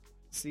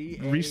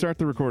Restart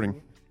the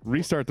recording.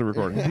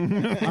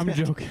 I'm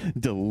joking.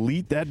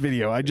 Delete that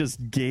video. I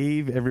just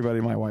gave everybody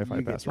my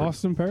Wi-Fi password.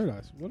 Lost in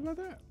Paradise. What about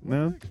that?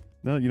 No,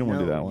 you don't want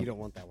to do that one. You don't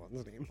want that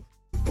one's name.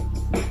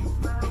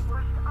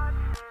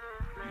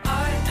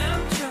 I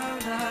am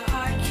Jonah,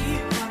 I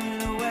keep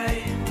running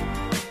away.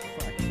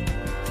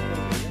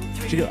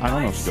 I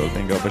don't know if she goes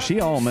bingo, but she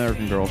all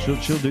American girl. She'll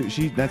do.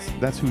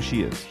 That's who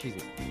she is.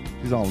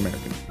 She's all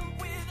American.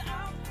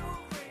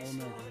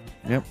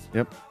 Yep.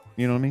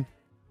 You know what I mean?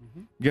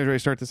 Mm-hmm. You guys ready to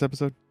start this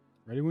episode?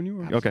 Ready when you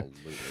were. Okay.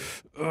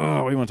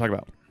 Oh, what do you want to talk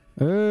about?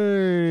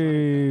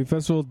 Hey,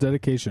 festival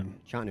dedication.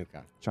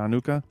 Chanukah.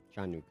 Chanukah.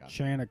 Chanik.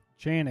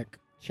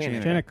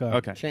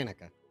 Okay.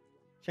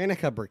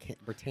 Chanukah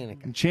Britannica.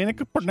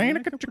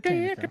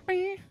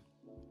 Chanukah.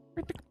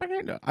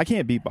 I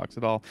can't beatbox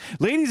at all.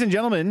 Ladies and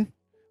gentlemen,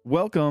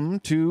 welcome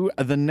to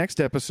the next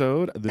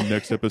episode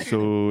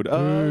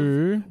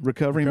of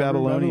Recovering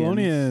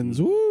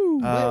Babylonians. Woo!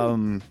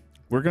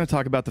 We're going to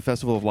talk about the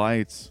Festival of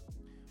Lights.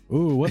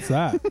 Ooh, what's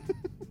that?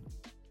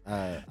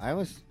 I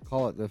always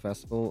call it the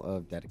Festival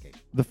of Dedication.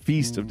 The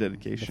Feast of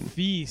Dedication.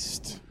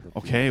 Feast.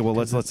 Okay, well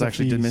let's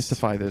actually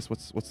demystify this.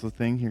 What's the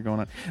thing here going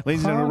on,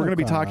 ladies and gentlemen? We're going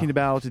to be talking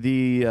about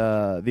the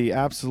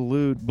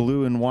absolute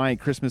blue and white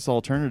Christmas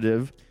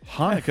alternative,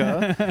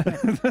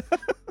 Hanukkah.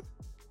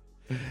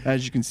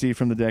 As you can see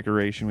from the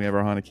decoration, we have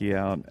our Hanukkah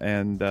out,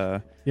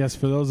 and yes,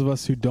 for those of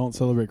us who don't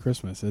celebrate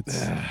Christmas,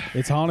 it's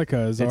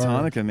Hanukkah. It's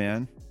Hanukkah,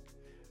 man.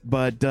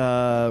 But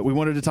we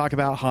wanted to talk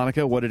about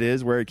Hanukkah, what it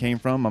is, where it came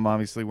from. I'm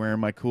obviously wearing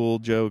my cool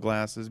Joe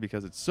glasses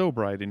because it's so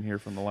bright in here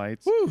from the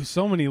lights. Woo,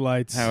 so many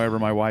lights. However,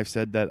 my wife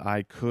said that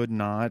I could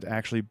not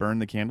actually burn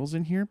the candles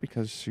in here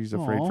because she's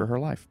afraid for her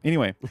life.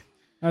 Anyway,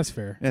 that's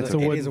fair. It's a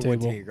wooden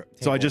table.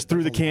 So I just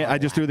threw the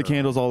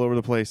candles all over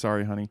the place.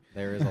 Sorry, honey.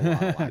 There is a lot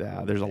of lacquer.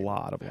 Yeah, there's a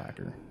lot of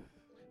lacquer.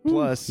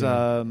 Plus,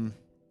 AJ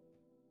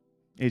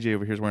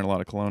over here is wearing a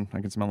lot of cologne. I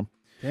can smell him.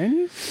 Can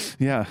you?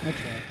 Yeah. Okay.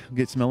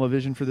 Get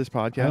smell-o-vision for this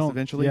podcast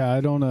eventually. Yeah,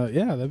 I don't.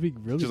 Yeah, that'd be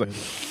really just good. Like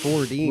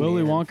 4D.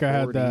 Willy Wonka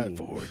had 4D. that.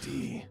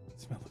 4D.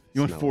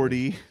 You want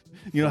 4D?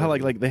 You know how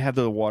like they have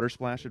the water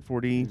splash at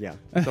 4D? Yeah.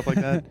 Stuff like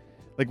that.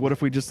 Like, what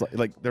if we just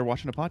like they're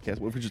watching a podcast?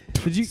 What if we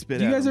just spit?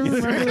 Do you at guys them? ever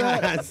remember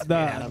that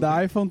the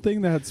iPhone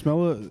thing that had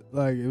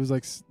it was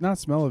like not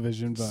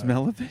smell-o-vision, but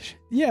smell-o-vision?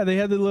 Yeah, they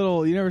had the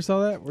little. You never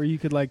saw that where you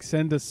could like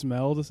send a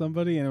smell to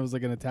somebody, and it was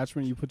like an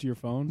attachment you put to your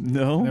phone.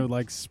 No, and it would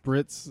like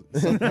spritz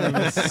some kind of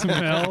a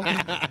smell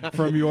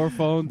from your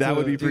phone. That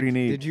would be pretty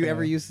neat. Did you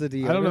ever use the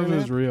deodorant? I don't know if it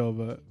was app? real,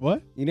 but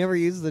what? You never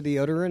used the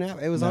deodorant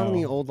app? It was on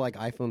the old like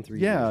iPhone 3.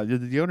 Yeah, the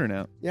deodorant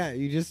app. Yeah,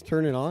 you just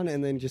turn it on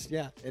and then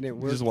and it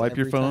works. Just wipe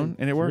your every phone time.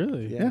 and it worked.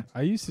 Really? Yeah.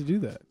 I used to do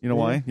that. You know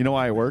why? You know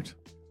why it worked?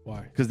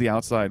 Why? Because the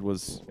outside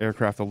was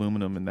aircraft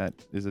aluminum, and that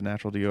is a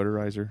natural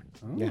deodorizer,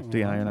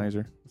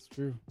 deionizer. That's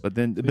true. But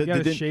then, you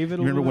gotta shave it a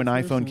remember little when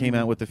bit iPhone first, came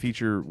out with the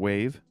feature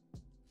Wave?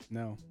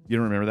 No. You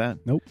don't remember that?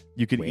 Nope.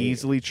 You could Wave.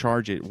 easily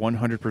charge it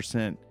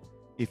 100%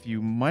 if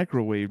you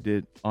microwaved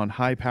it on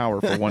high power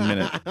for 1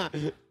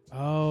 minute.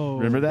 Oh.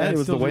 Remember that? They It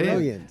was the still do Wave. that?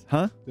 Brilliant.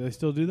 Huh? Do they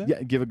still do that?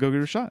 Yeah, go get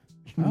it a shot.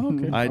 Oh,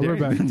 okay. I I'll be dare.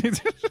 right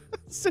back.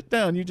 Sit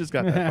down. You just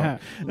got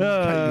that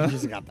phone. You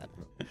just got that.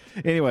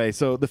 Anyway,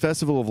 so the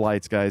Festival of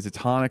Lights, guys. It's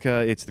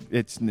Hanukkah. It's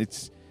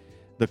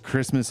the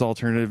Christmas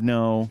alternative.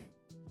 No,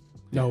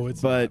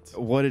 it's but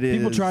not. what it is,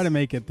 People try to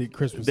make it the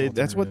Christmas.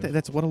 that's what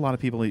alternative. a lot of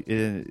people.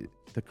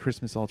 The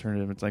Christmas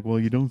alternative. It's like, well,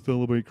 you don't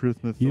celebrate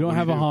Christmas. You so don't what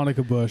have do a you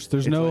do? Hanukkah bush.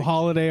 There's It's no like-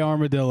 holiday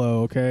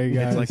armadillo. Okay,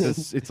 guys. It's like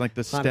this. It's like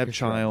the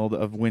stepchild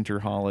of winter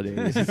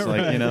holidays. It's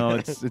like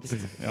it's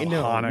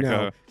Hanukkah.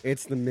 No,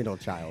 it's the middle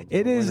child.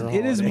 It is. Winter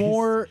It is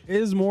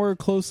holidays. more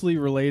closely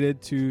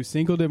related to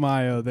Cinco de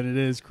Mayo than it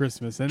is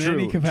Christmas in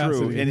any capacity.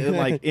 True. And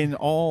like in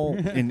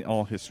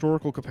all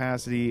historical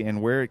capacity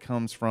and where it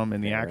comes from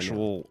and the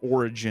actual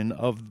origin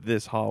of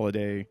this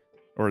holiday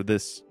or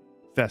this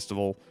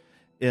festival,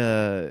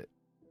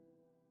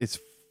 it's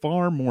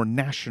far more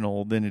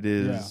national than it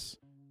is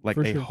like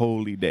for a sure.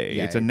 holy day.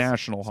 Yeah, it's a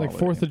national It's holiday.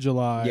 like 4th of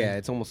July. Yeah,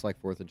 it's almost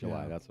like 4th of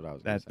July. Yeah. That's what I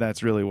was. Gonna say.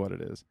 That's really what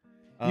it is.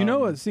 You know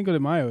what Cinco de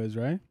Mayo is,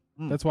 right?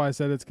 Hmm. That's why I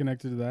said it's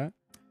connected to that.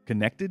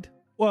 Connected?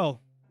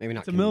 Well, Maybe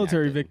not. it's a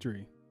military connected.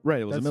 victory.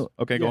 Right. It was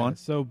okay. Go Yeah, on.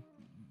 So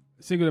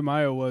Cinco de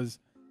Mayo was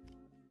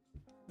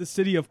the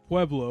city of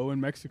Pueblo in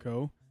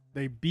Mexico.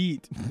 They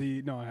beat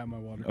the. No, I have my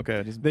water.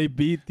 Okay. They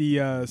beat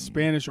the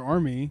Spanish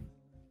army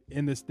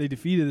in this. They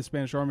defeated the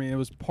Spanish army. And it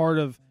was part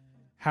of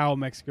how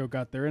Mexico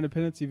got their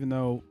independence, even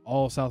though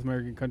all South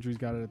American countries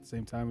got it at the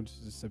same time, which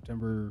is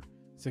September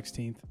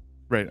 16th.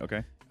 Right.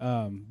 Okay.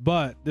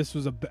 But this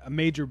was a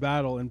major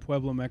battle in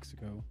Pueblo,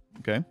 Mexico.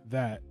 Okay.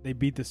 That they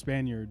beat the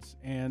Spaniards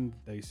and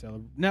they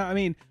celebrate. Now, I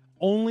mean,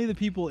 only the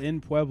people in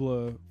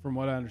Puebla, from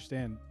what I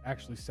understand,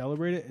 actually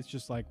celebrate it. It's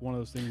just like one of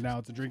those things. Now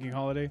it's a drinking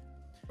holiday,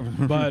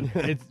 but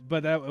it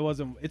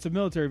wasn't. It's a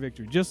military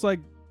victory, just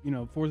like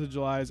 4th of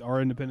July is our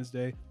Independence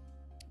Day.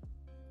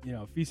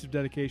 Feast of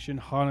Dedication,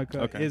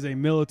 Hanukkah is a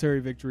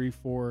military victory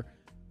for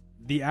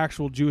the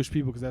actual Jewish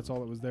people because that's all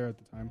that was there at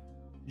the time.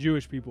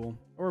 Jewish people,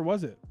 or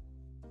was it?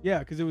 Yeah,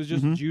 because it was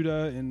just Mhm.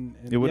 Judah and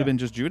It would have yeah. been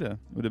just Judah.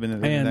 It would have been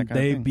that and kind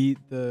they of thing. beat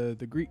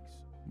the Greeks,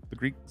 The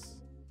Greeks.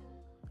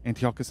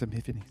 Antiochus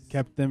Epiphanes.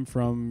 kept them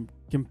from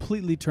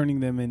completely turning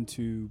them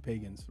into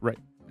pagans.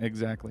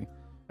 Exactly.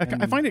 I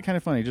And- find it kind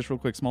of funny, just real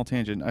quick, small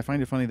tangent. I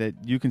find it funny that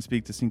you can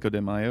speak to Cinco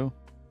de Mayo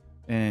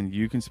and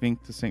you can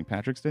speak to St.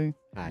 Patrick's Day,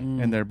 Hi.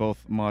 Mm. and they're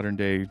both modern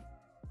day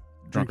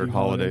drunkard Drinking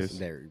holidays.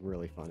 They're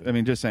really funny. I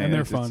mean, just saying. and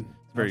they're it's fun.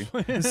 very,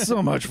 it's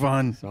so much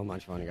fun. So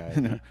much fun,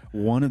 guys.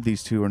 One of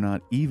these two are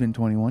not even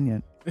 21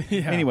 yet.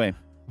 yeah. Anyway,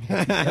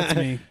 that's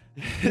me.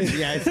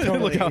 Yeah, it's totally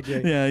look how,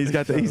 AJ. yeah, he's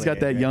got Totally that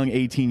AJ. young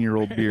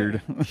 18-year-old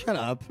beard. Shut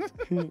up.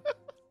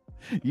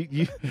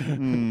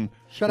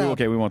 Shut up.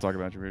 Okay, we won't talk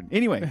about your beard.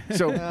 Anyway,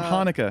 so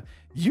Hanukkah.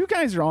 You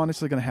guys are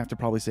honestly going to have to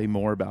probably say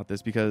more about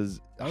this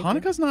because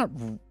Hanukkah's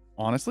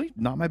honestly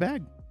not my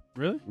bag.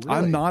 Really?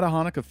 I'm not a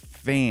Hanukkah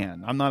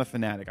fan. I'm not a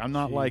fanatic. I'm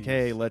not like, Jeez.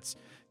 hey, let's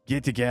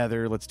get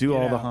together. Let's do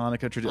Get all the out.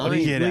 Hanukkah traditions.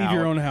 Leave Get Leave out.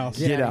 your own house.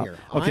 Get, Get out out. of here.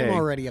 Okay. I'm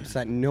already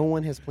upset. No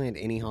one has planned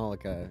any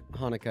Hanukkah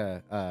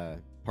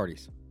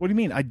parties. What do you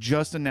mean? I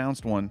just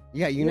announced one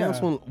Yeah, you Yeah.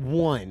 announced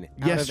one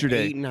out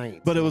yesterday, of 8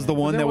 nights. but it was the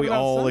man. one then that what we about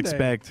all Sunday?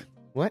 expect.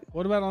 What?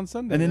 What about on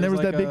Sunday? And then there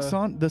was There's that big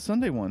like the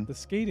Sunday one. the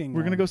skating.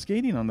 We're gonna one. go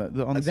skating on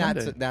the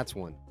Sunday. That's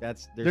one.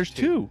 There's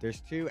two. There's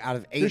 2 out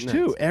of 8 There's nights.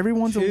 2.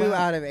 Everyone's 2 allowed.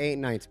 out of 8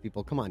 nights,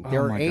 people. Come on. Oh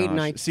There are my 8 gosh.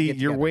 nights. to See, get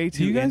you're together. way too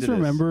Do you guys into this.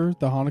 remember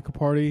the Hanukkah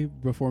party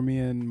before me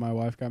and my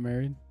wife got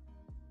married?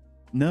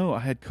 No, I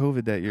had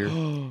COVID that year.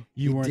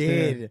 You weren't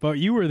did. there, but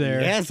you were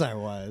there. Yes, I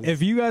was.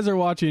 If you guys are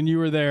watching, you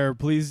were there.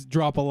 Please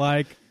drop a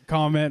like,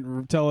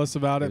 comment, tell us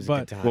about It it. was a But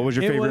good time. What was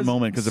your It favorite was-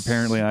 moment? Because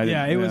apparently I didn't.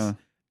 yeah, it was.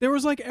 There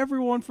was like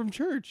everyone from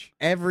church.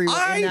 Everyone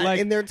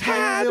in their had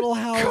tiny little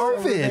house. COVID.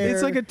 over there.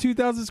 It's like a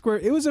 2,000 square.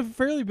 It was a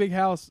fairly big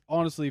house,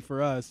 honestly,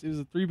 for us. It was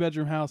a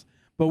 3-bedroom house,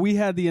 but we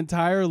had the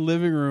entire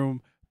living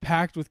room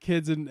packed with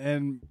kids and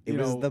It you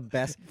was know the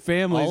best.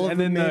 families. All of and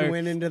the then men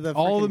went into the.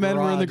 all the freaking men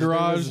were in the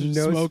garage There was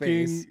no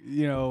smoking. space.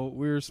 You know,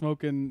 we were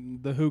smoking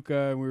the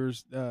hookah and we were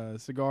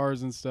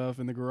cigars and stuff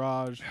in the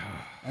garage,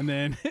 and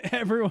then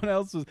everyone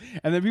else was.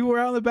 And then people were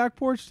out on the back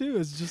porch too.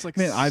 It's just like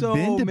Man, I've so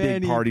been to big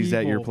many parties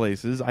at your people.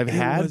 places. I've It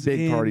had was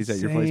big parties at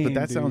your place, but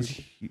that insane,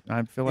 sounds. dude.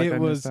 I feel like I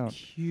It was missed out.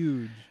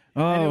 huge.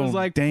 Oh, and it was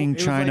like dang it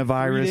was China like 3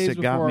 virus! days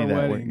It got before me our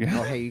that wedding. way.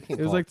 Oh, hey, you can.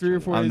 It was call like 3 or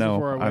China. 4 I days know.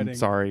 before our I'm wedding.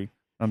 sorry.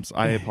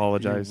 I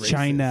apologize. Racist.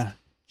 China.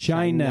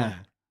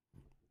 China.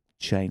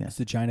 It's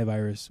the China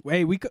virus.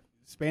 Hey,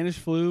 Spanish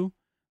flu.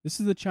 This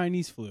is the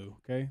Chinese flu.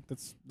 Okay,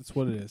 that's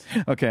what it is.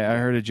 Okay, I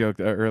heard a joke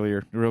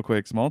earlier. Real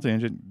quick, small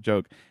tangent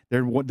joke. They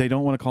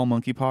don't want to call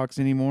monkeypox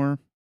anymore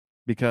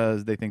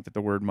because they think that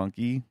the word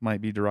monkey might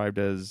be derived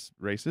as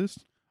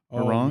racist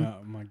or wrong.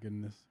 Oh my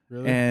goodness!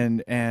 Really?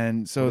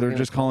 And so What are they're they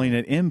just gonna call calling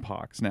it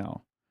mpox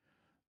now.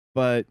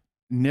 But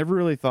never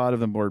really thought of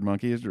the word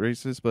monkey as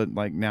racist. But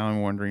like now I'm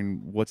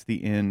wondering what's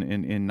the N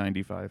in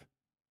N95?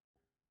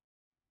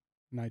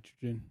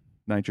 Nitrogen.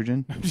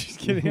 Nitrogen. I'm just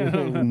kidding. I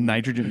don't know.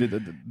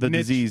 Nitrogen. The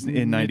disease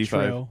in 95.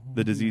 Nitril.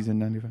 The disease in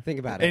 95. Think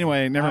about it.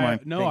 Anyway, never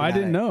mind. No, Think I about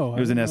didn't it. know. It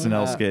was an I didn't know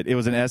SNL that. skit. It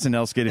was an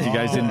SNL skit. If you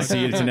guys Oh, didn't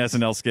see it, it's an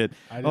SNL skit.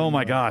 I didn't Oh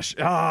my know. gosh.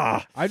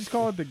 I just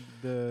call it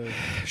the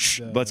Shh,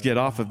 the- let's get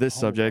off of this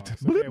subject.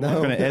 Holocaust. Okay, I'm well,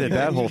 going to edit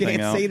that whole you thing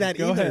can't out. say that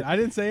Go either. ahead. I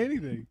didn't say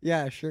anything.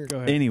 Yeah, sure. Go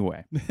ahead.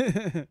 Anyway,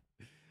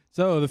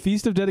 So the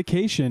Feast of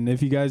Dedication,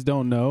 if you guys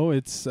don't know,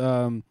 it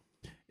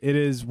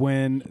is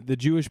when the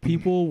Jewish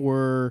people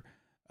were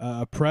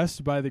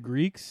oppressed by the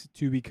Greeks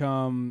to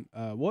become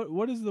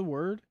what is the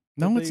word?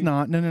 no, that it's they-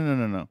 not.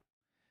 No.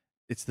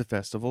 It's the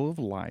Festival of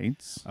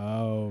Lights.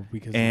 Oh,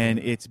 because And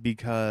of the- it's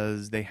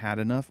because they had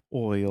enough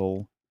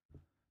oil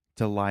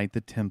to light the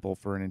temple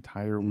for an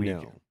entire week.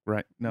 No.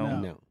 Right? No.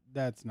 No.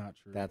 that's not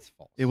true. That's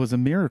false. It was a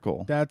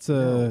miracle. That's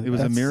No, it was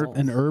a that's miracle.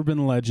 an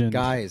urban legend.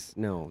 Guys,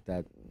 no,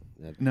 that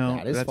No,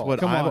 that is that's false. what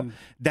Come I've- on,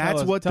 That's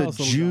Tell us- what tell the us,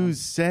 little Jews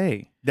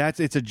say.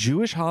 It's a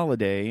Jewish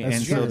holiday, That's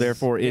and true. so Yes.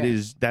 therefore it Yeah.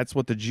 is. That's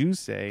what the Jews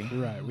say.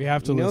 John. Right, we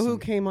have to You know listen. who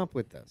came up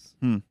with this?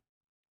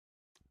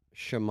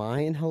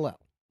 Shammai and Hillel.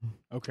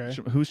 Okay,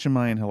 Who's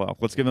Shammai and Hillel?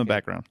 Let's give them a Okay.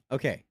 background.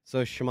 Okay,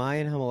 so Shammai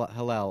and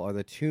Hillel are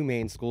the 2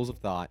 main schools of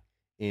thought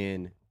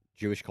in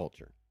Jewish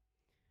culture.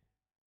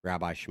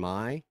 Rabbi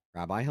Shammai,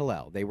 Rabbi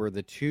Hillel. They were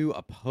the 2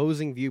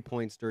 opposing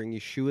viewpoints during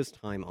Yeshua's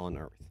time on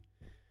earth.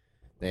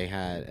 They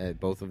had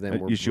both of them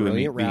were Yeshua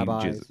brilliant being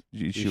rabbis.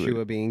 Jesus.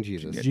 Yeshua being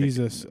Jesus.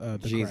 Jesus, the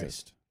Jesus.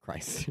 Christ.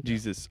 Christ.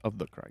 Jesus of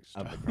the Christ.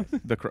 Of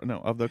the Christ.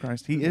 Of the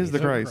Christ. He is the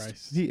The Christ.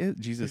 Christ. He is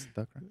Jesus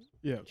the Christ.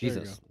 Yeah, there you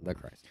Jesus, the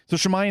Christ. So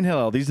Shammai and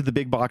Hillel, these are the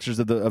big boxers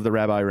of the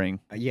rabbi ring.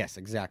 Yes,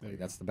 exactly. There you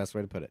That's the best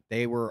way to put it.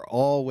 They were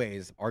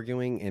always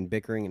arguing and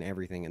bickering and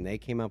everything, and they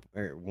came up.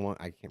 I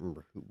can't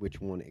remember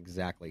which one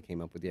exactly came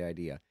up with the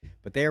idea,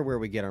 but they're where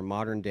we get our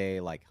modern day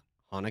like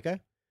Hanukkah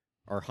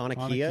or go.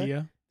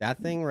 Hanukkah. That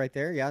thing right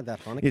there, yeah, that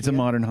Hanukkah. It's a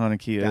modern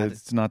Hanukkah. That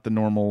It's not the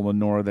normal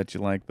menorah that you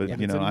like, but Yeah.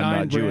 you It's know, a I'm not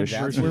 9-branch Jewish.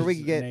 That's versus where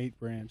we get- an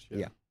 8-branch.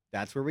 Yeah.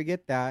 That's where we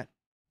get that,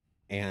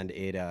 and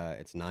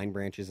it's 9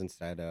 branches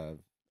instead of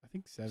I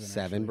think 7. 7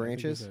 actually. I think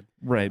branches? they said.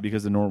 Right,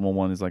 because the normal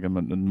one is like a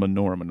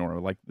menorah,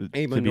 like a to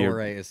be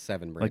menorah is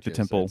 7 branches. like the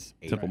temple- so it's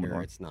 8, temple or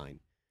menorah. It's 9.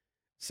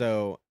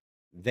 So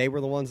they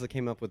were the ones that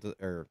came up with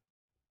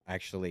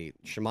actually,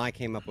 Shammai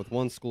came up with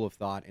one school of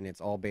thought, and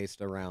it's all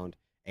based around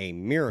a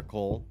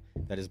miracle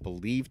that is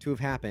believed to have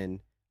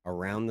happened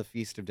around the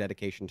Feast of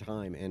Dedication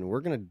time, and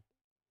we're going to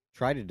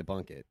try to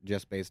debunk it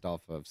just based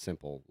off of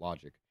simple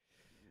logic.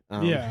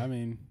 Yeah, I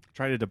mean,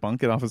 Try to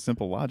debunk it off of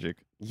simple logic.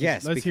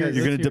 Yes, Let's hear because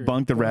You're going to hear it.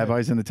 debunk the Go ahead.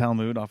 rabbis and the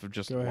Talmud off of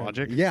just Go ahead.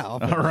 logic? yeah,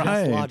 off of All just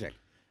right. logic.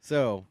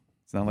 So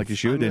It's not like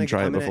Yeshua I'm didn't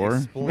try it gonna before.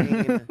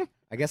 explain-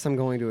 I guess I'm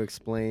going to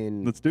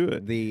explain Let's do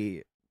it.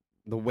 the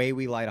way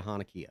we light a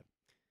Hanukkah.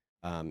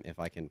 If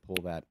I can pull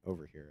that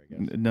over here, I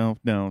guess. No,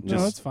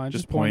 just, it's fine.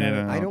 Just Just point point at it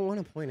it. out. I don't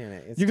want to point at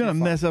it. It's You're going to too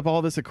far. mess up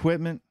all this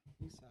equipment.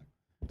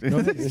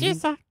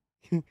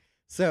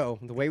 So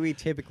the way we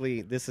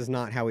typically, this is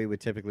not how we would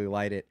typically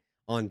light it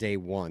on day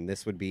 1.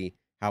 This would be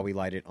how we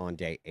light it on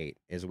day 8.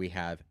 Is we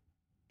have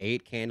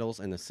 8 candles,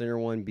 and the center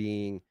one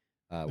being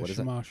what is it?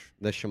 shamash.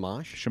 The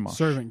shamash. Shamash.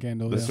 Servant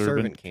candle. The yeah.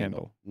 servant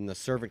candle. And the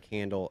servant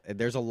candle.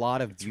 There's a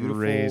lot of It's beautiful.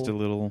 raised a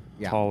little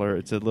Yeah. taller.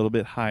 It's a little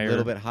bit higher. A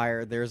little bit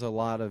higher. There's a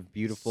lot of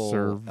beautiful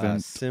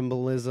Servant.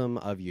 symbolism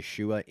of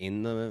Yeshua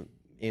in the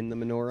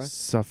menorah.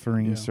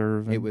 Suffering Yeah.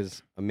 servant. It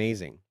was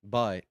amazing,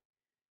 but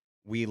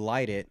we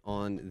light it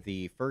on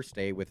the first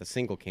day with a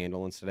single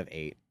candle instead of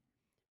 8,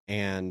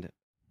 and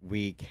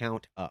we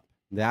count up.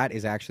 That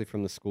is actually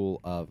from the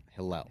school of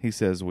Hillel. He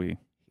says we.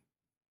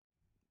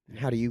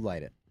 How do you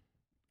light it?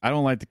 I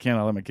don't like the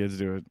candle. I let my kids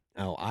do it.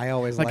 Oh, I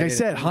always Like light I it-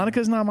 said,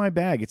 Hanukkah's not my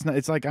bag. It's not.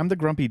 It's like I'm the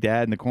grumpy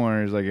dad in the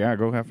corner. He's like, yeah,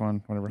 go have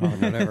fun. Whatever.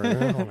 Hanukkah.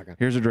 whatever. Oh my God.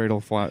 Here's a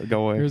dreidel. Fly,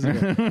 go away. Here's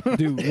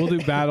we'll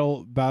do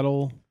battle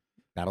Battle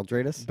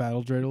Dreidels?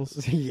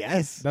 dreidels.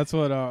 Yes. That's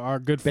what our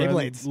good friend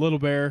Beyblades. Little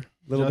Bear.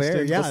 Little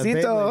Bear, Justin,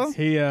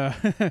 yeah.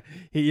 Besitos.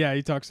 Beyblades.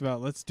 He talks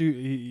about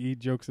he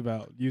jokes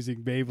about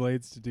using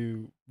Beyblades to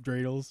do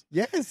dreidels.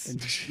 Yes.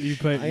 And you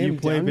I am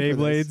play down for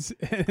Beyblades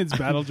and it's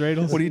battle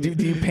dreidels. What do you do?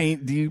 Do you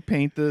paint? Do you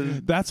paint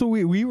the? That's what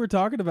we were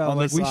talking about. On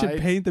the Like we should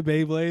sides? paint the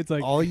Beyblades.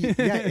 Like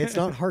It's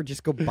not hard.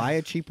 Just go buy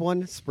a cheap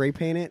one, spray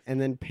paint it, and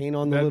then paint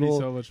on the that'd little.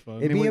 be so much fun.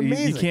 It'd be You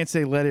amazing. can't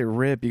say let it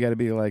rip. You got to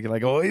be like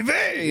oy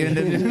vey, and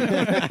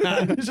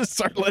then just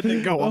start letting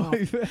it go off.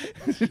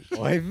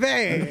 Oy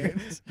vey.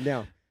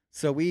 No.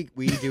 So we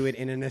do it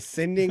in an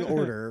ascending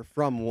order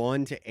from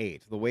 1 to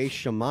 8. The way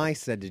Shammai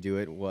said to do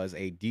it was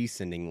a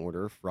descending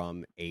order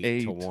from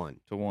 8 to 1.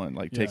 To 1,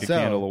 like Yeah. take a So-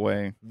 candle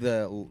away.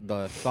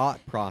 The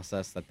thought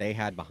process that they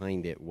had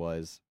behind it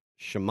was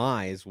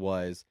Shammai's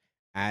was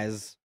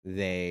as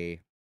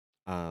they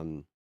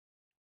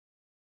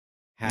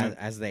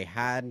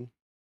had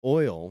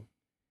oil,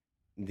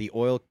 the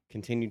oil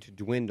continued to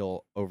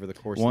dwindle over the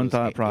course One of those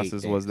thought 8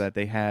 process was days. that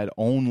they had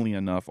only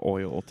enough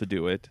oil to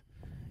do it,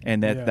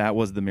 and Yeah. that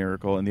was the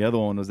miracle. And the other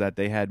one was that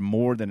they had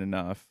more than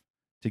enough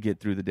to get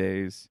through the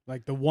days,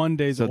 like the one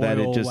day's so that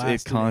oil it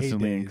lasted 8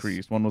 constantly days.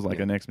 increased. One was like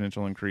Yeah. an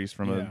exponential increase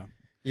from Yeah.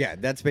 Yeah,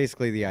 that's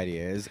basically the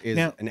idea. Is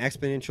Now- an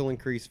exponential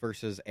increase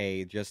versus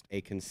just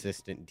a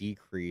consistent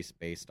decrease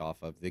based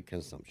off of the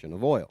consumption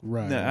of oil.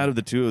 Right. Now, out of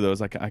the two of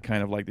those, I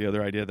kind of like the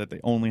other idea that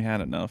they only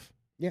had enough.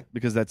 Yeah.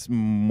 Because that's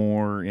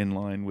more in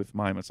line with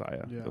my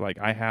Messiah. Yeah. Like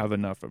I have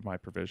enough of my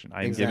provision.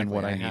 I am Exactly. given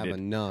what I have needed.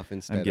 enough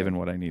instead. I'm given of,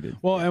 what I needed.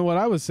 Well, and what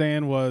I was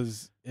saying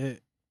was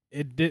it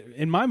did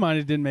in my mind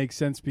it didn't make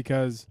sense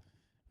because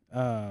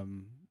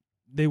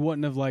they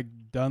wouldn't have like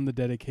done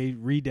the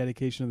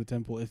rededication of the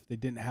temple if they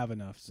didn't have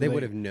enough. So they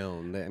would have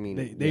known. I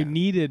mean, they yeah.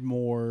 needed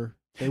more.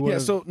 They would Yeah,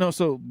 have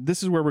so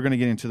this is where we're going to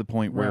get into the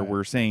point where Right.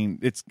 we're saying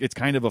it's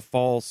kind of a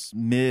false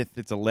myth,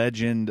 it's a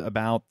legend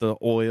about the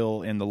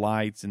oil and the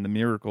lights and the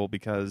miracle,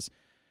 because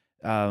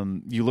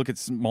you look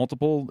at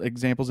multiple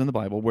examples in the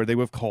Bible where they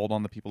would have called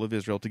on the people of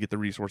Israel to get the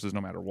resources no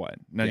matter what.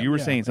 Now Yeah. you were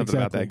Yeah, saying something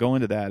about exactly. that. Go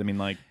into that. I mean,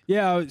 like,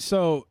 Yeah,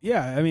 so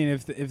yeah, I mean,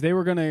 if they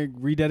were going to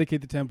rededicate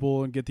the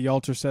temple and get the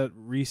altar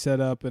reset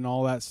up and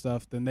all that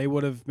stuff, then they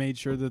would have made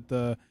sure that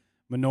the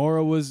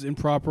menorah was in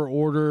proper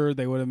order.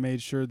 They would have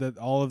made sure that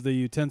all of the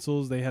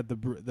utensils, they had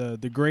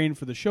the grain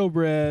for the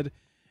showbread,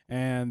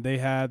 and they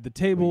had the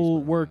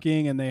table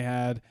working, and they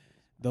had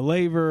the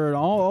laver and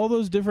all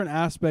those different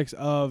aspects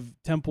of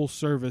temple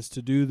service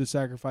to do the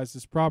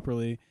sacrifices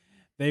properly.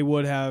 They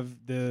would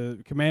have,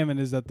 the commandment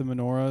is that the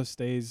menorah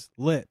stays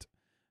lit.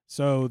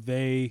 So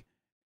they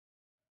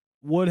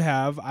would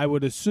have, I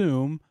would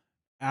assume,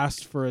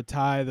 asked for a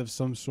tithe of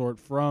some sort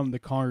from the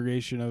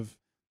congregation of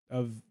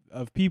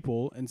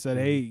people and said,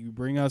 "Hey, you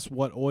bring us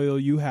what oil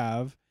you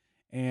have,"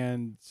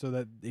 and so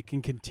that it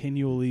can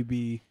continually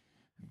be,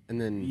 And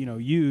then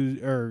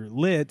used or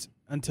lit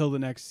until the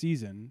next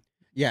season.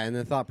 yeah, and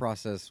the thought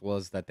process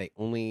was that they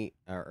only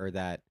or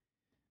that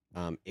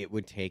it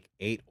would take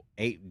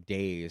eight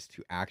days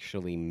to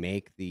actually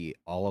make the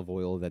olive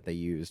oil that they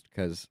used,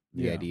 because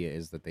the Yeah. idea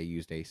is that they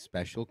used a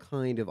special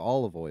kind of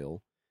olive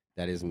oil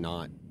that is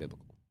not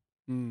biblical.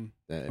 Mm.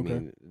 I Okay.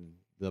 mean,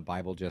 the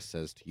Bible just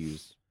says to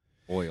use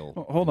oil.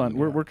 hold on, in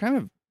we're menorah. we're kind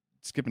of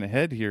skipping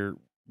ahead here.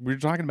 We're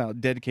talking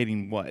about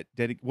dedicating what?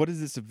 What is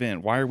this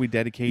event? Why are we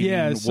dedicating?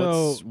 Yeah,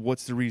 so-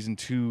 what's the reason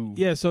to?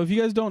 Yeah, so if you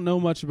guys don't know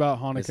much about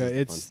This Hanukkah, is the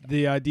it's fun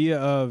the idea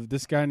of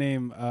this guy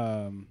named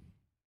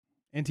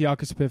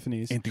Antiochus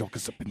Epiphanes.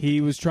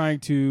 He was trying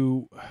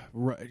to,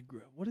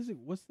 what is it?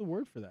 What's the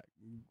word for that?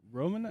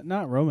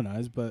 Not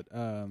Romanize, but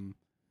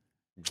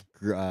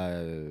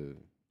Greekify.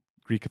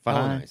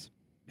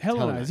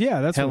 Hellenize.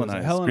 Yeah, that's what it was.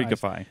 Hellenize.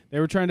 Greekify. They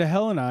were trying to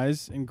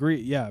Hellenize and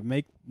Greek. Yeah,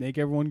 make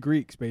everyone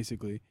Greeks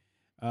basically.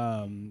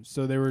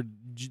 So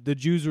the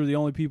Jews were the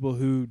only people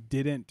who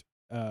didn't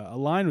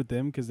align with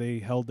them because they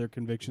held their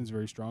convictions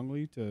very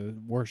strongly to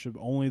worship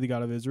only the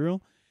God of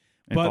Israel.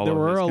 But there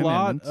were a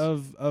lot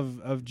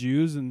of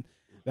Jews and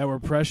that were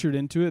pressured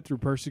into it through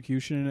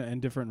persecution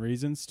and different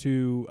reasons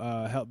to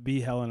help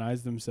be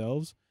Hellenized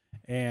themselves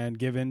and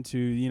give in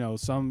to,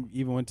 some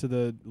even went to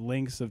the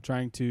lengths of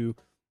trying to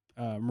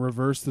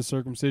reverse the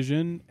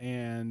circumcision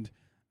and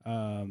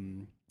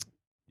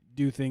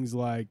do things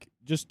like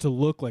just to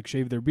look like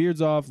shave their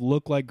beards off,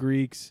 look like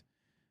Greeks.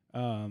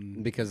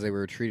 Because they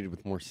were treated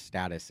with more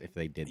status if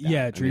they did that.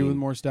 Yeah, treated with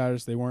more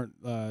status. They weren't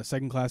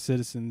second-class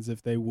citizens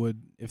if they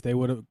would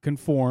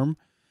conform.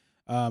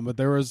 But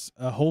there was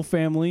a whole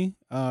family.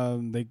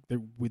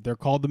 They're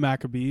called the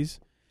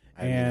Maccabees,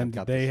 and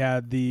they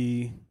had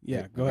the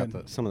Go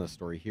ahead. Some of the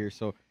story here.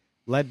 So,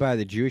 led by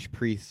the Jewish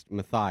priest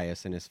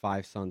Matthias and his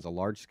 5 sons, a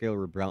large-scale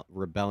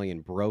rebellion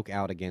broke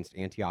out against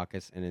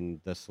Antiochus and in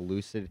the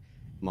Seleucid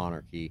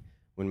monarchy.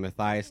 When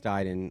Matthias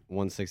died in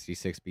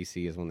 166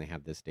 BC is when they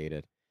have this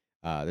dated.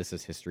 This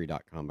is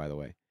history.com, by the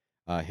way.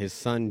 His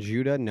son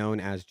Judah, known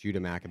as Judah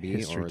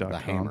Maccabee, or the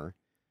Hammer,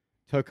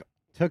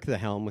 took the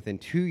helm. Within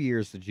 2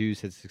 years, the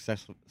Jews had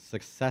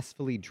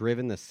successfully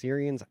driven the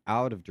Syrians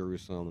out of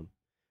Jerusalem,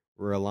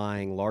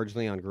 relying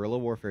largely on guerrilla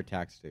warfare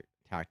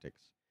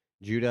tactics.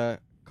 Judah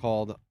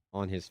called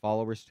on his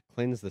followers to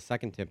cleanse the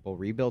Second Temple,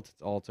 rebuild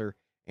its altar,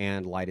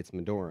 and light its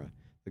menorah,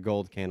 the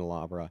gold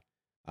candelabra,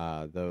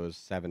 whose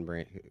 7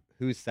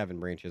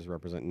 branches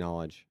represent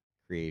knowledge,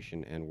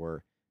 creation, and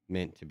were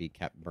meant to be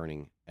kept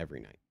burning every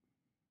night.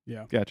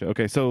 Yeah. Gotcha.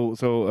 Okay. So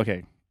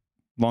okay.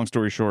 Long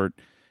story short,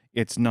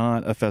 it's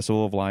not a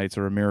festival of lights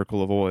or a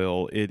miracle of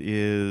oil. It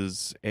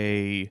is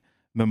a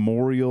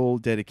memorial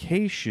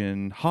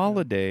dedication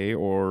holiday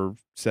or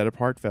set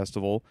apart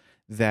festival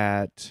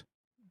that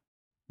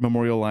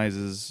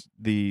memorializes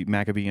the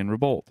Maccabean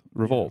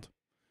revolt.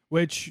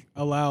 Which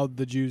allowed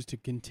the Jews to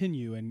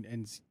continue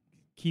and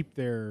keep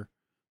their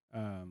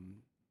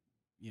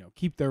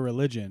keep their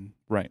religion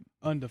right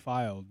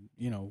undefiled,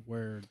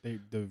 where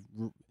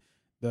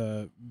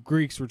the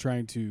Greeks were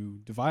trying to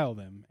defile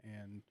them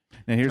and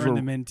turn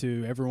them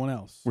into everyone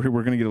else. We're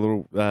going to get a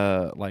little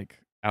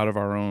out of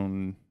our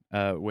own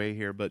way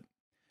here, but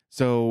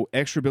so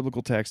extra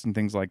biblical text and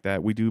things like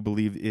that we do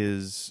believe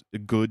is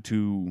good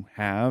to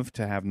have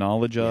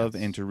knowledge of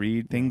and to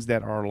read things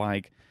that are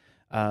like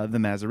the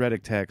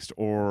Masoretic text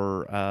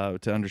or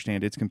to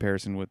understand its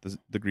comparison with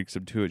the Greek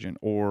Septuagint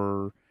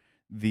or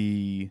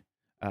the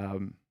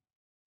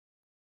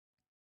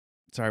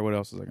what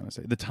else was I going to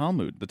say? The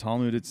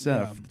Talmud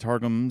itself, the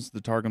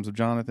Targums of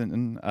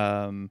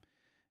Jonathan.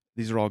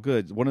 These are all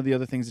good. One of the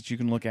other things that you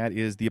can look at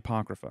is the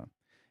Apocrypha.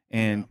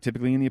 And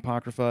typically in the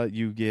Apocrypha,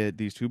 you get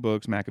these 2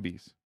 books,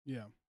 Maccabees.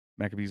 Yeah.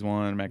 Maccabees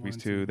 1, Maccabees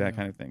 2, that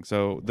kind of thing.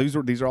 So these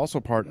are also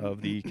part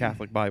of the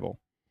Catholic Bible.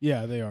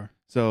 Yeah, they are.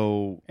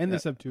 So and the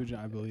Septuagint,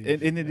 I believe.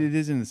 And it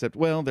is in the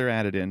Septuagint. Well, they're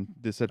added in.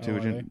 The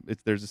Septuagint,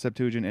 there's a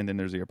Septuagint and then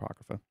there's the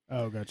Apocrypha.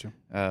 Oh, gotcha.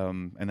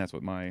 And that's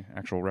what my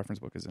actual reference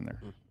book is in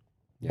there.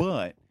 Yeah.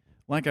 But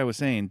like I was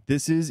saying,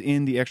 this is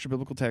in the extra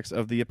biblical text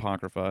of the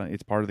Apocrypha.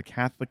 It's part of the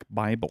Catholic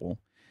Bible,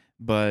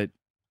 but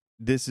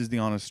this is the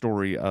honest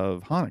story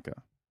of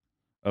Hanukkah,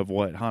 of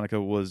what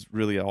Hanukkah was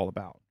really all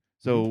about.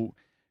 So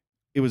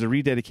it was a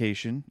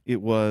rededication.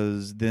 It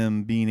was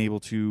them being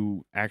able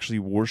to actually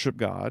worship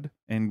God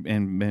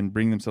and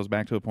bring themselves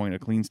back to a point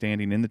of clean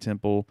standing in the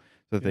temple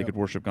so that they could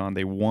worship God.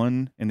 They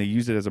won, and they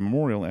used it as a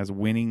memorial, as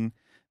winning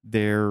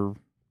their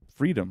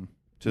freedom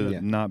to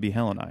not be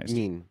Hellenized. I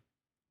mean,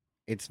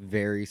 it's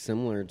very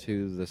similar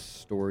to the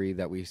story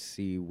that we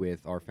see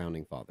with our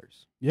founding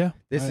fathers. Yeah,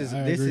 this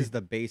is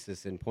the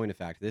basis. In point of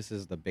fact, this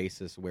is the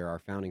basis where our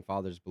founding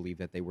fathers believed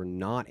that they were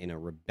not in a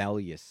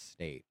rebellious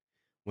state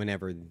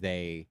whenever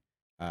they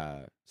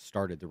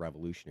started the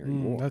Revolutionary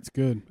War. That's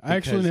good. I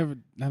actually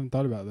haven't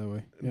thought about it that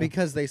way. Yeah.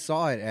 Because they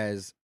saw it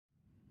as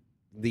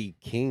the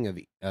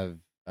king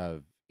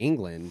of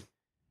England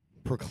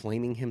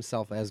proclaiming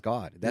himself as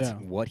God. That's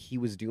what he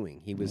was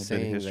doing. He was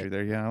saying history that,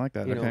 there. Yeah, I like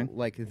that. Okay.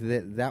 Like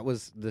that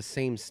was the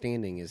same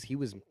standing as he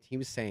was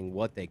saying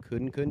what they could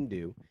and couldn't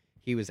do.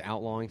 He was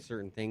outlawing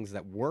certain things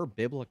that were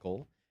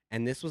biblical,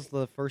 and this was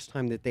the first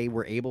time that they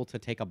were able to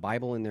take a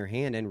Bible in their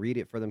hand and read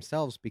it for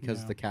themselves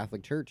because the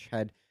Catholic Church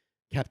had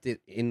kept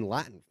it in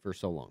Latin for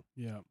so long.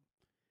 Yeah.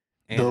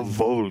 And, the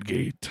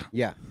Vulgate.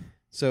 Yeah.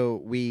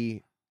 So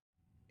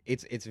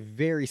it's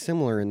very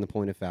similar in the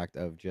point of fact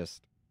of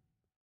just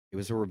it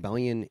was a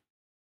rebellion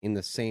in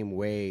the same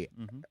way,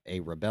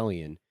 a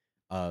rebellion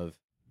of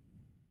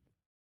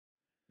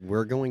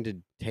we're going to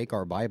take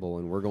our Bible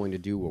and we're going to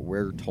do what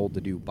we're told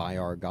to do by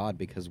our God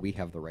because we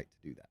have the right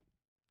to do that.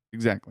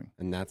 Exactly.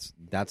 And that's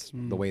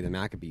the way the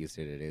Maccabees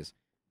did it is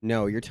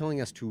No, you're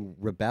telling us to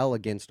rebel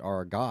against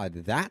our God.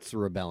 That's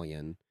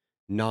rebellion,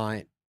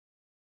 not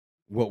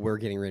what we're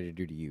getting ready to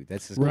do to you.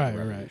 This is Right, not a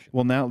right. revolution.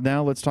 Well,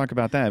 now let's talk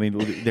about that. I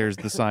mean, there's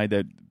the side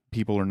that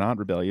people are not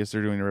rebellious;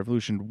 they're doing a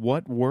revolution.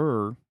 What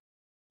were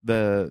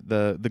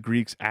the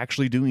Greeks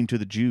actually doing to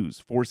the Jews,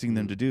 forcing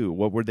them to do?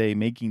 What were they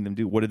making them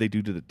do? What did they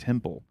do to the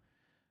temple?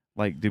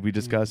 Like, did we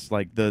discuss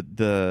like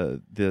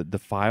the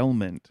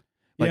defilement?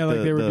 Like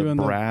they were doing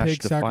the brash pig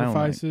defilement,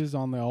 sacrifices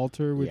on the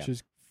altar, which Yeah.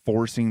 is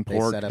forcing They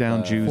pork set up down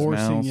a- Jews'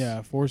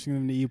 mouths. forcing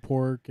them to eat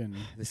pork, and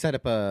They set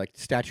up a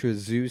statue of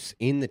Zeus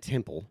in the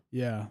temple.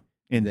 yeah.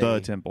 In the They-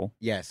 temple.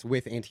 Yes,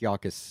 with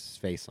Antiochus'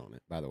 face on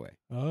it, by the way.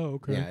 Oh,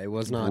 okay. Yeah, it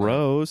was not.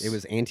 Gross. It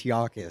was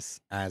Antiochus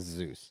as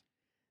Zeus.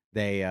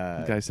 They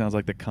That guy sounds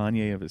like the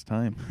Kanye of his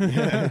time.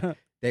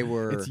 they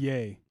were. It's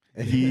yay.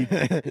 Ye.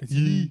 It's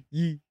Ye.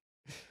 yee.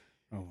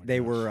 Oh my They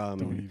gosh, were,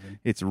 Don't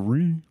It's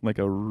like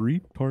a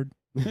retard.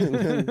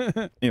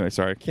 Anyway,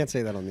 sorry. Can't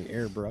say that on the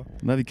air, bro.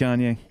 Love you,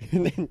 Kanye.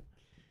 even.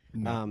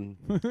 No.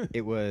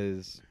 It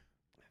was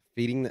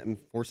feeding them,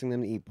 forcing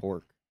them to eat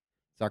pork,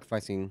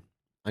 sacrificing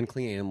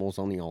unclean animals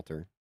on the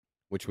altar,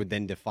 which would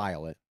then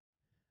defile it.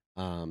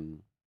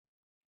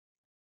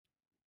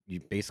 You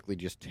basically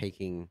just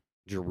taking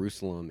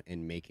Jerusalem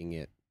and making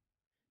it.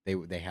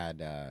 They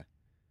had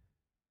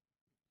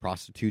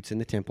prostitutes in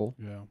the temple.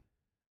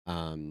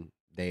 Yeah.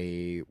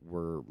 They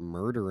were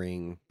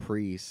murdering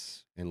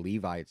priests and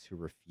Levites who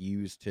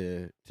refused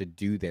to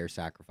do their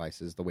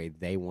sacrifices the way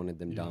they wanted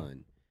them Yeah.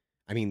 done.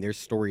 I mean, there's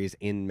stories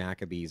in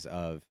Maccabees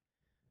of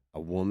a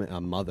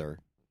mother,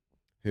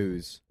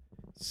 whose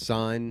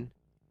son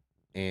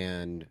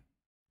and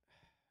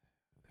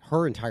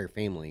her entire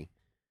family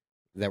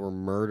that were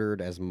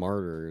murdered as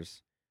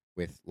martyrs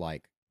with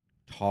like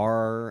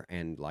tar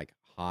and like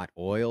hot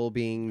oil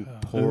being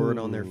poured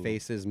on their Ooh.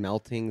 faces,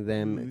 melting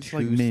them. It's to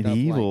like stuff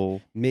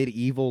medieval.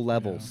 medieval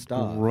level Yeah.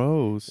 stuff.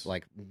 Gross.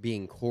 Like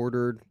being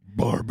quartered,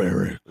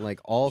 barbaric. like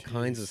all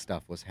kinds of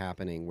stuff was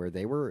happening where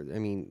they were. I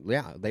mean,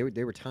 yeah, they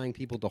were tying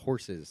people to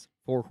horses,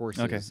 4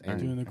 horses, Okay, and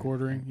Doing the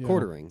quartering. Yeah.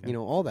 quartering. Yeah. You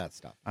know, all that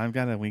stuff. I've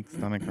got a weak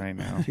stomach right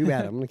now. Too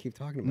bad. I'm gonna keep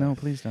talking about. No, it.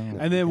 please don't.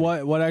 And then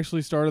what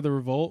actually started the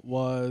revolt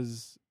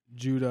was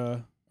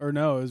Judah, or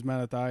no, it was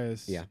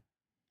Mattathias. Yeah.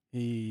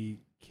 He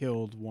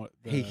killed one.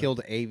 He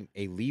killed a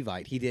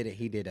Levite. He did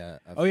a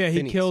Oh yeah, he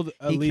Phineas. killed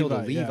a He Levite. killed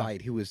a yeah.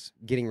 Levite who was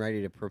getting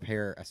ready to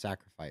prepare a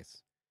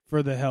sacrifice.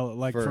 For the hell,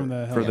 like For- from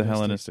the For the Hellenistic.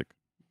 Hellenistic.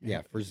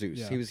 Yeah, for Zeus.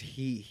 Yeah.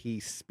 He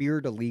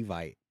speared a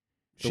Levite.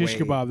 the Shish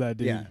way- kebab that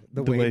dude. Yeah,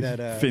 the The way way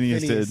that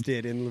Phineas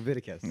did in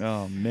Leviticus.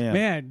 Oh man.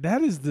 Man,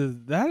 that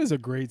is a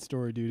great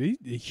story, dude.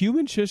 He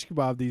human shish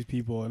kebab these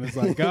people, and it's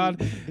like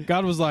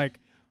God was like,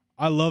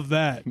 I love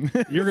that.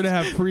 You're gonna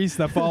have priests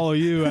that follow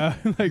you.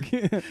 Like,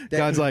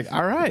 God's like,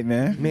 all right,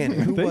 man. Man,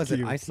 who Thank was it?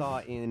 you.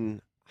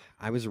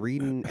 I was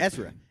reading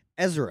Ezra.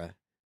 Ezra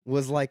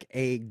was like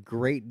a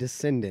great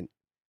descendant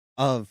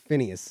of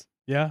Phineas.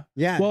 yeah.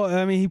 Yeah. Well,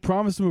 I mean, he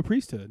promised him a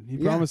priesthood. He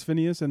Yeah. promised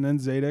Phineas, and then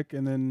Zadok,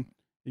 and then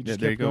he just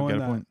there you kept go. Got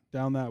going a point.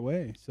 down that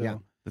way. So Yeah.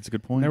 That's a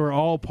good point. they were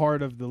all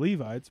part of the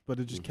Levites, but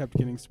it just kept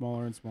getting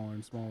smaller and smaller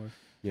and smaller.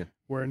 Yeah.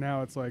 Where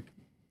now it's like,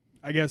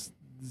 I guess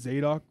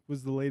Zadok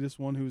was the latest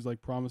one who was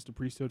like promised a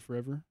priesthood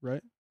forever,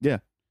 right? Yeah.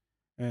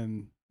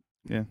 And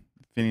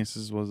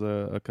Phineas's was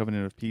a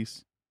covenant of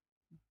peace.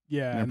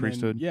 yeah, And a then-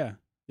 priesthood. yeah.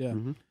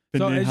 Mhm.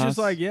 So it's Phinehas. just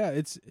like, yeah,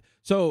 it's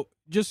so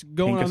just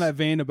going Pincus. on that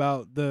vein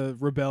about the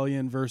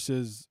rebellion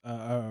versus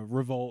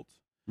revolt.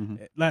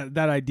 Mhm.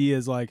 That idea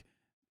is like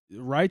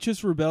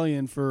righteous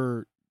rebellion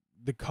for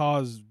the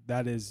cause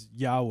that is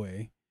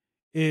Yahweh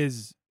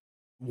is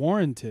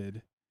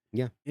warranted.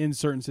 Yeah. In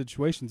certain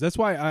situations. That's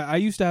why I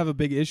used to have a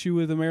big issue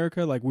with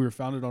America. Like we were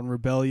founded on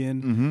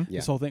rebellion, Mm-hmm. Yeah.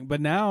 this whole thing. But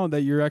now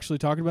that you're actually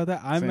talking about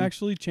that, I'm Same.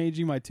 actually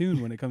changing my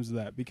tune when it comes to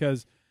that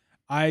because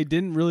I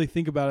didn't really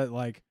think about it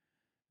like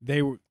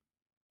they were.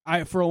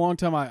 For a long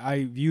time,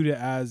 I viewed it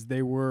as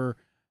they were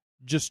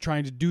just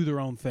trying to do their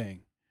own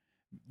thing.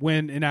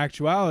 When in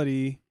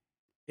actuality,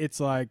 it's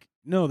like,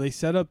 no, they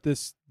set up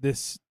this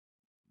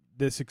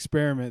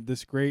experiment,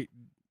 this great,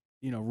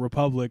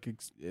 republic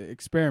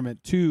experiment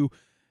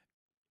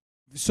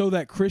so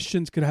that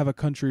Christians could have a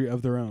country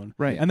of their own.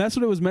 Right. And that's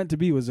what it was meant to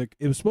be. It was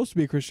supposed to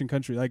be a Christian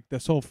country, like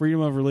this whole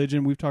freedom of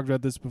religion. We've talked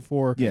about this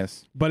before,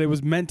 Yes. but it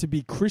was meant to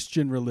be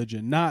Christian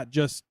religion, not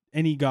just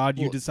any God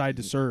you Well, decide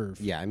to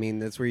serve. Yeah, I mean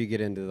that's where you get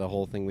into the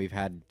whole thing. We've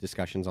had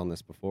discussions on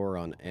this before.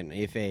 And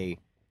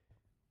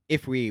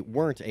if we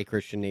weren't a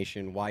Christian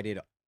nation, why did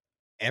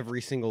every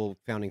single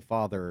founding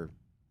father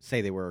say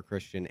they were a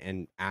Christian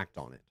and act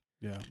on it?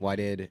 Yeah. Why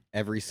did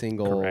every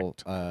single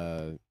Correct.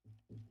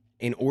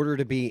 in order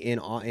to be in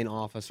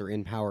office or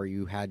in power,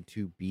 you had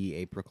to be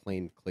a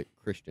proclaimed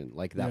Christian?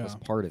 Like that was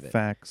Yeah. part of it.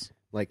 Facts.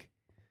 Like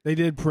They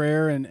did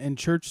prayer and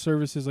church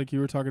services like you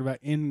were talking about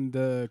in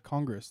the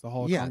Congress, the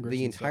Hall of yeah, Congress.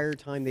 the and stuff. entire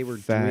time they were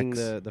doing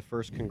Facts. the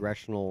first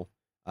congressional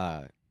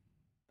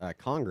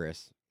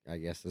Congress, I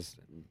guess is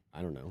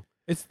I don't know.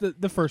 It's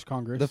the first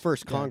Congress. The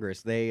first Yeah.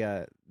 Congress,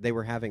 they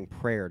were having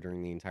prayer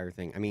during the entire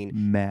thing. I mean,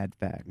 Mad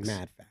facts.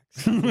 mad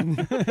facts.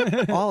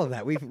 All of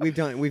that we've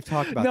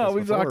talked about. No, this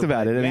we've before, talked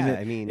about but it. Yeah,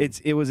 I mean,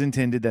 it was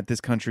intended that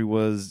this country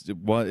was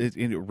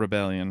in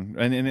rebellion,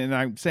 and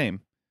I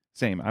same.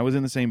 I was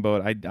in the same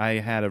boat. I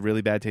had a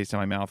really bad taste in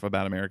my mouth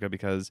about America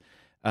because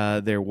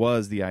there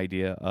was the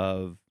idea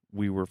of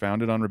we were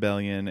founded on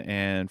rebellion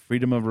and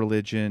freedom of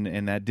religion,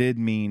 and that did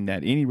mean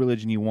that any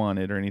religion you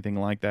wanted or anything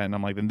like that. And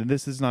I'm like, then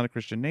this is not a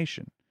Christian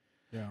nation.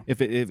 Yeah.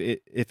 If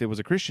it was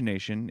a Christian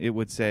nation, it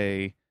would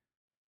say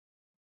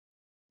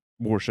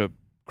worship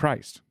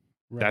Christ.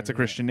 Right, That's a right.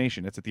 Christian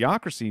nation. It's a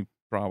theocracy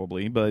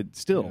probably, but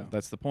still, Yeah.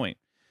 that's the point.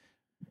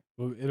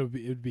 Well, it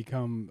would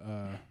become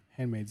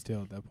Handmaid's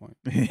Tale at that point.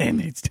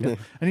 Handmaid's Tale.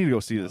 I need to go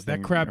see this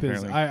thing. That crap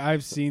apparently. is.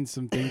 I've seen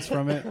some things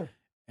from it,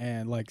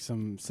 and like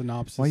some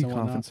synopsis. Why are you and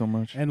coughing whatnot. so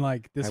much? And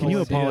like this. Can Can you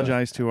whole idea-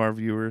 apologize to our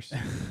viewers?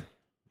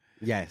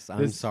 yes, I'm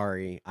This-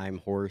 sorry. I'm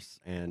hoarse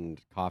and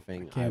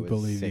coughing. I can't was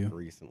believe sick you.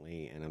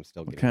 recently, and I'm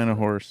still What getting kind of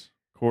through it. horse?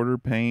 Quarter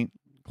paint?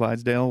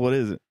 Clydesdale? What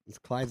is it? It's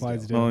Clydesdale.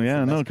 Clydesdale. Oh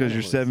yeah, the no, best because kind you're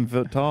of horse. 7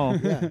 foot tall.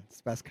 Yeah, it's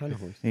the best kind of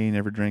horse. He ain't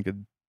never drank a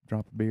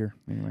drop of beer.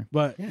 Anyway.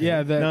 But Yeah.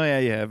 yeah, that No,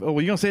 yeah. Oh,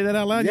 well, you gonna say that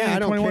out loud? Yeah, You I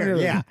don't 21 care.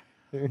 years Yeah,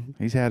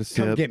 He's had a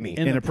come sip get me.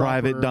 in In a the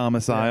private proper-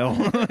 domicile.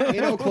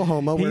 In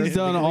Oklahoma, where he's it's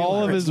done legally all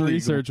of allowed. his legal.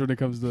 research when it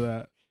comes to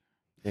that.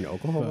 In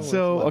Oklahoma. where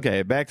So it's legal.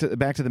 okay, back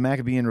to the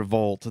Maccabean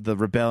revolt, the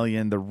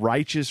rebellion, the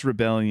righteous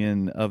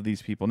rebellion of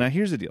these people. Now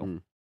here's the deal.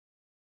 Mm.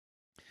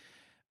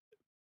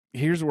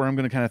 Here's where I'm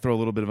going to kind of throw a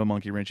little bit of a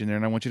monkey wrench in there,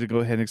 and I want you to go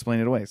ahead and explain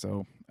it away.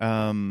 So,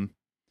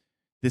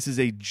 this is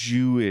a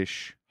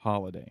Jewish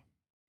holiday,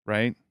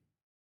 right?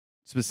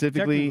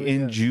 Specifically Technically,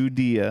 in yes.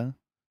 Judea,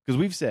 because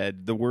we've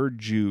said the word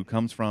Jew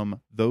comes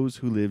from those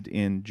who lived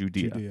in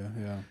Judea.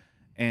 Yeah.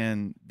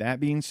 And that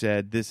being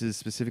said, this is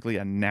specifically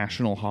a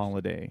national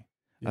holiday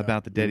Yeah.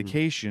 about the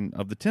dedication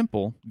of the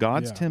temple,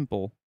 God's Yeah.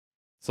 temple,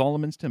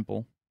 Solomon's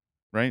temple,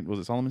 right? Was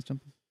it Solomon's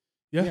temple?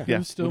 Yeah, Yeah. it Yeah,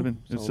 was still it's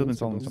still been it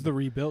Solomon's was temple. the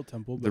rebuilt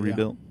temple. But The yeah.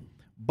 rebuilt.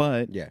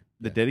 But Yeah.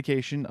 the Yeah.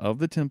 dedication of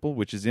the temple,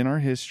 which is in our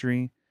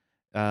history,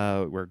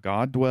 where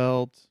God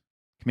dwelt,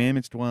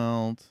 commandments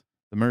dwelt,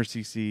 the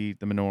mercy seat,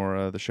 the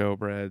menorah, the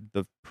showbread,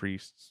 the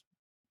priests,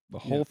 the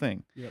whole Yeah.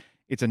 thing. Yep.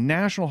 It's a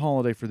national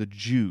holiday for the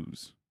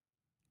Jews.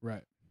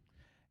 Right.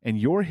 And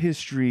your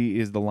history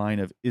is the line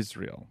of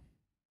Israel,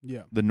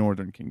 Yeah. the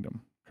northern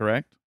kingdom,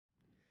 correct?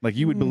 Like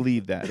you would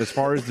believe that as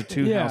far as the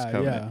two house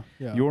covenant.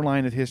 Yeah. Your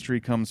line of history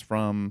comes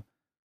from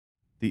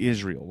the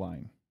Israel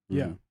line.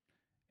 Yeah.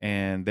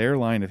 And their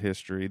line of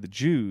history, the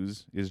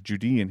Jews, is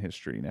Judean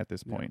history at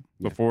this Yeah. point,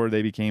 Yeah. before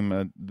they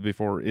became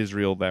before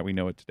Israel that we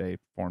know it today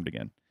formed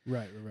again.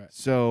 Right.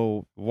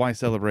 So why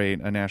celebrate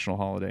a national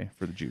holiday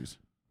for the Jews?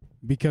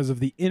 Because of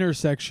the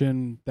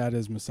intersection that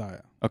is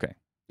Messiah. Okay.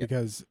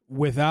 Because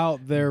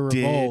without their Did-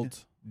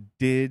 revolt,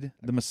 Did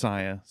the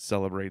Messiah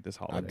celebrate this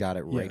holiday? I've got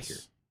it right yes. here.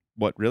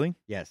 What, really?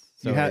 Yes.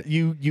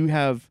 You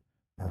have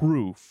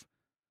proof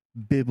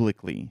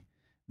biblically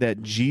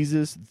that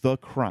Jesus the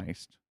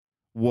Christ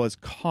was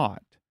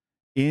caught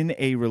in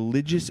a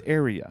religious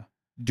area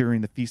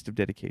during the Feast of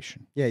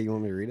Dedication. yeah, you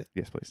want me to read it?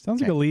 Yes, please.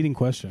 Sounds like a leading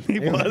question.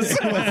 It was.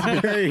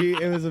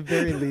 It was a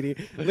very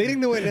leading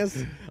the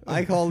witness.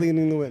 I call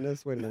leading the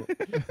witness. Wait a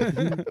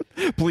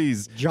minute.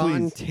 Please.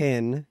 John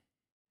please.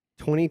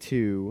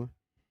 10:22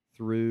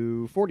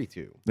 through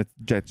 42.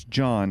 That's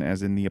John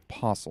as in the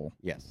apostle.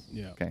 Yes.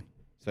 Yeah. Okay.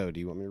 So, do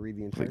you want me to read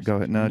the entire? Please, go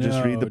ahead. No,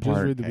 just read the just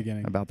part read the Okay.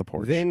 beginning. about the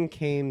porch. Then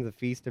came the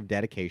feast of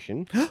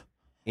dedication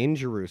in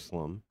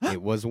Jerusalem.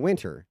 It was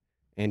winter,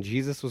 and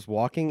Jesus was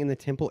walking in the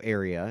temple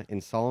area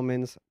in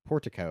Solomon's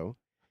portico.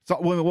 So,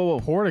 whoa.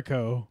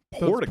 Portico.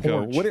 Thought it was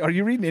Portico. porch. What are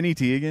you reading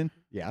NET again?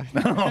 Yeah.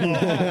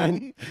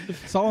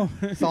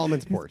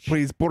 Solomon's porch.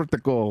 Please,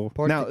 Portico.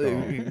 Now,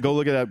 Portico. go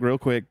look it up real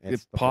quick.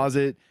 It's the Pause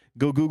it.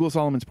 Go Google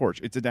Solomon's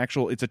porch. It's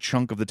a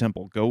chunk of the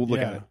temple. Go look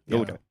at Yeah, it. Go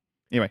look yeah. at it.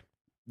 Anyway,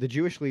 The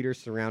Jewish leaders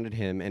surrounded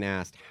him and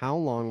asked, "How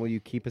long will you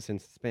keep us in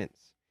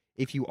suspense?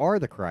 If you are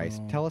the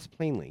Christ, Oh. tell us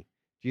plainly."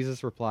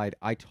 Jesus replied,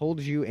 "I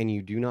told you, and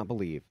you do not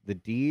believe. The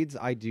deeds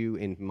I do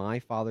in my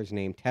Father's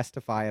name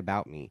testify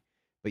about me,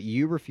 but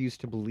you refuse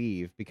to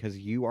believe because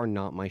you are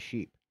not my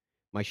sheep.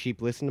 My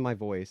sheep listen to my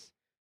voice,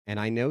 and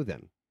I know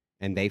them,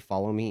 and they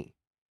follow me.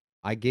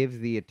 I give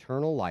the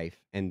eternal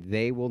life, and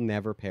they will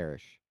never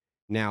perish.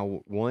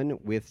 Now one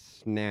will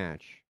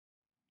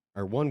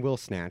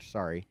snatch,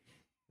 sorry."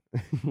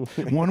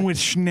 one with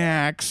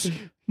snacks.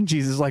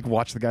 Jesus, like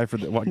watch the guy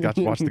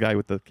watch the guy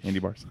with the candy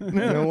bars.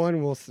 no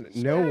one will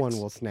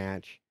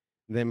snatch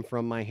them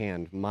from my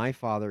hand. My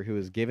Father who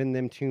has given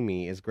them to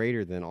me is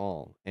greater than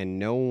all, and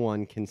no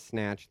one can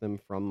snatch them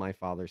from my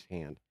Father's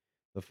hand.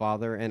 The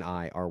Father and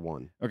I are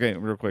one. Okay,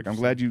 real quick. I'm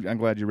glad you read I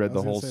the was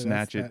gonna whole say, that's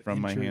snatch it that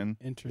from my hand.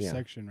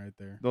 Intersection right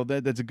there. Well,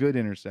 that's a good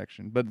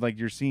intersection, but like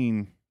you're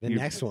seeing The you-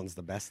 next one's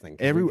the best thing.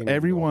 'cause we can do the whole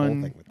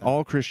everyone, thing with that.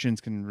 all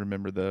Christians can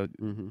remember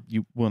Mhm.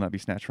 you will not be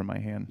snatched from my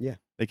hand. Yeah.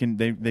 They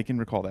can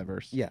recall that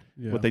verse. Yeah.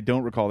 Yeah. What they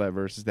don't recall that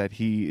verse is that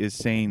he is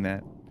saying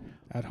that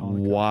At Hanukkah.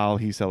 while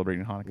he's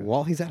celebrating Hanukkah.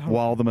 While he's at home.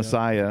 While the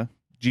Messiah,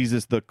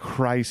 Jesus the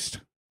Christ,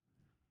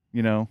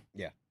 you know,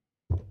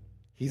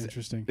 He's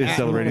Interesting. is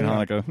celebrating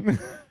Yeah. Hanukkah.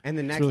 And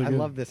the next, really I good.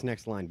 love this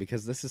next line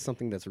because this is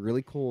something that's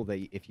really cool that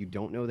if you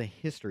don't know the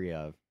history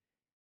of,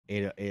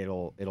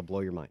 it'll blow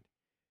your mind.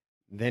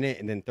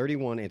 Then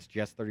 31, it's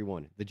just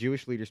 31. The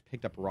Jewish leaders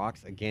picked up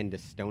rocks again to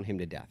stone him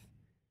to death.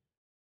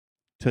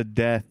 To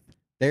death.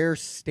 They're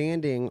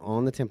standing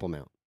on the Temple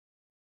Mount.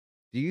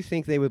 Do you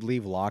think they would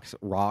leave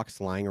rocks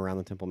lying around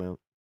the Temple Mount?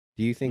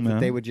 Do you think No.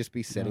 that they would just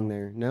be sitting No.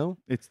 there? No?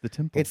 It's the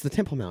temple. It's the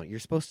Temple Mount. You're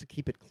supposed to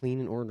keep it clean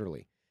and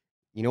orderly.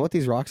 You know what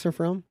these rocks are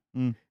from?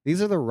 Mm.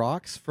 These are the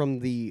rocks from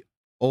the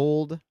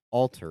old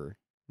altar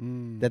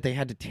Mm. that they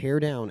had to tear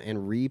down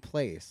and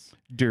replace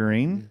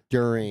during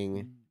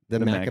during the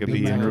The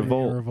Maccabean Maccabean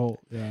revolt. revolt.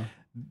 Yeah.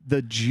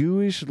 the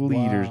Jewish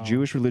leaders, Wow.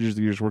 Jewish religious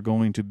leaders, were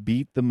going to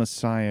beat the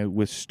Messiah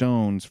with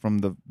stones from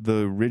the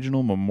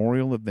original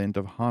memorial event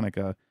of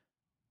Hanukkah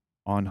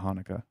on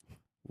Hanukkah.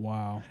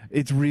 Wow.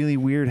 It's really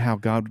weird how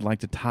God would like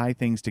to tie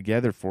things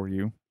together for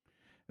you.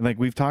 Like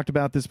we've talked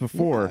about this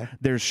before. Yeah.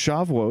 There's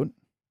Shavuot.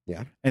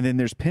 Yeah. And then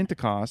there's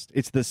Pentecost.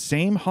 It's the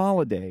same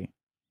holiday,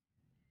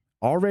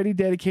 already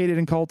dedicated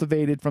and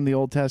cultivated from the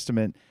Old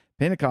Testament.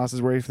 Pentecost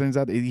is where he finds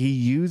out he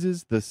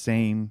uses the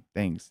same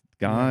things.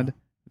 God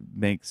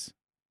makes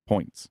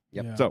points.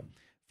 Yep. Yeah. So,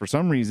 for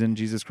some reason,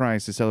 Jesus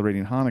Christ is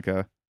celebrating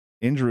Hanukkah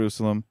in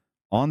Jerusalem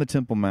on the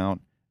Temple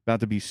Mount, about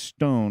to be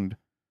stoned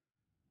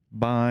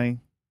by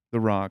the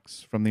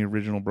rocks from the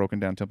original broken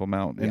down Temple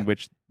Mount, Yeah. in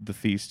which the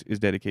feast is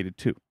dedicated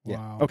to. Yeah.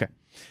 Wow. Okay.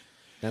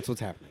 That's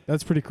what's happening.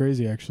 That's pretty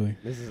crazy, actually.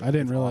 I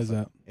didn't it's realize awesome.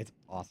 that. It's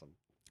awesome.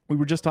 We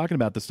were just talking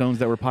about the stones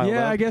that were piled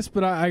Yeah, up. I guess,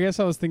 but I guess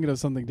I was thinking of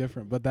something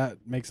different. But that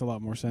makes a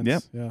lot more sense.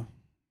 Yep. Yeah.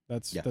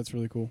 That's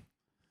really cool.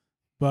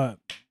 But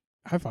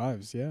high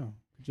fives. Yeah.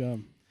 Good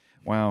job.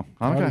 Wow.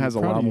 Proud Hanukkah of has a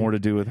you, proud lot of you. more to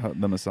do with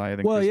the Messiah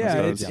than Well,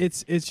 Christmas yeah,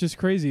 does. it's just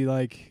crazy.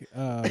 Like,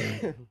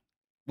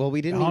 Well,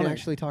 we didn't even Hanukkah.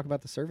 actually talk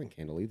about the servant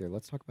candle either.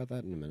 Let's talk about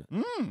that in a minute.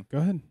 go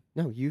ahead.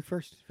 No, you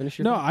first. Finish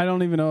your No, thought. I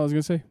don't even know what I was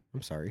gonna say.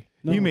 I'm sorry.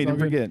 No, you it's made all him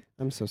good. forget.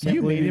 I'm so Can't sorry.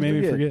 You believe made him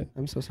made me forget. forget.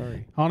 I'm so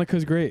sorry.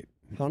 Hanukkah's great.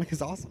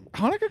 Hanukkah's awesome.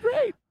 Hanukkah,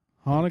 great.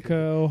 Hanukkah,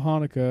 oh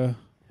Hanukkah.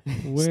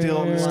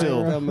 Still- where-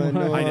 still. The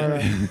menorah. I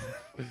know.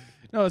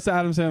 No, it's the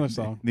Adam Sandler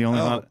song. The only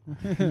Oh.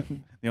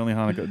 the only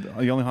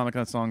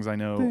Hanukkah songs I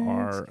know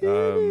are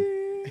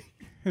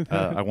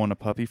I Want a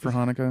Puppy for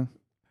Hanukkah.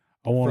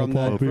 I want From a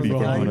the, puppy from the for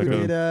for guy who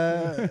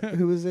Hanukkah. did,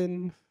 who was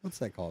in, what's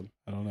that called?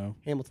 I don't know.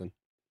 Hamilton.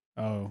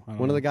 Oh, I don't One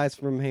know. of the guys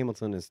from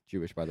Hamilton is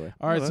Jewish, by the way.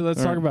 All right, so let's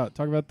All talk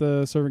right. about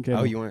the servant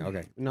candle. Oh, you want,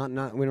 okay. We're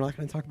not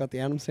going to talk about the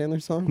Adam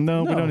Sandler song?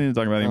 No, we No. don't need to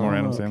talk about any more Oh,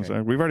 Adam okay.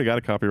 Sandler. We've already got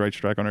a copyright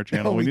strike on our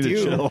channel. Oh, we we need do.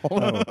 to chill.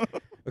 Oh.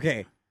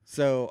 Okay,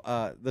 so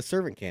the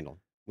servant candle.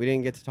 We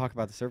didn't get to talk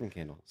about the servant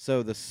candle.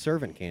 So the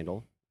servant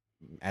candle,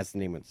 as the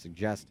name would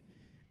suggest,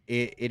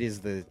 it is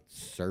the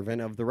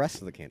servant of the rest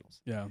of the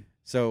candles. Yeah.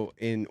 So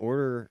in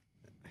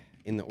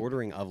the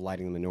ordering of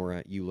lighting the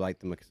menorah, you light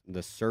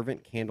the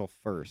servant candle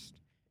first,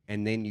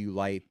 and then you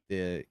light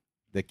the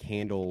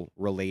candle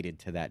related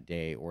to that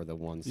day or the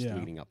ones Yeah.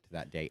 leading up to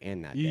that day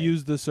and that You day.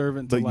 use the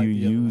servant to But light you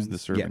the other use the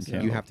ones. servant yes,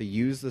 candle. you have to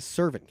use the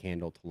servant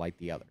candle to light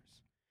the others.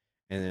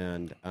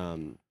 And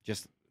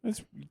just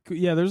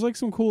Yeah, there's like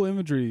some cool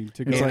imagery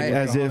to go. It's Yeah, like with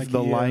as the if the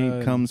Hanukkah light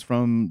and- comes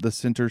from the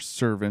center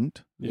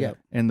servant, yeah.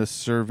 and the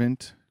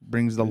servant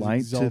brings the Is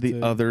light to the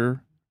exalted.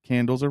 other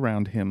candles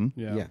around him.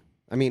 Yeah.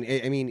 I mean,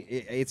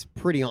 it's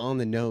pretty on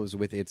the nose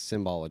with its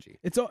symbology.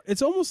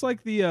 It's almost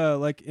like the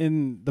like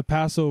in the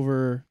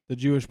Passover, the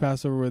Jewish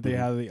Passover, where they Mhm.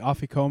 have the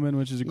afikomen,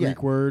 which is a Yeah.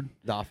 Greek word,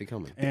 The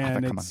afikomen.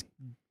 and Afikomen. it's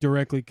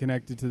directly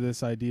connected to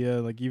this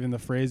idea. Like even the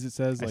phrase it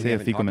says, I like say We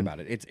haven't talked afikomen. about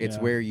it. It's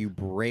Yeah. where you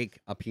break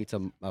a piece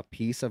of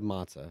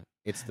matzah.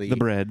 It's The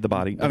bread, the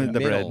body. I mean, the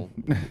middle,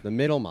 bread. the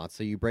middle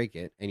matzah. You break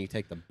it, and you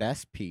take the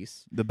best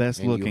piece, The best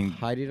and you looking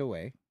hide it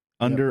away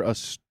under a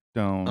stone.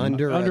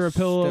 under a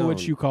pillow, stone.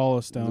 which you call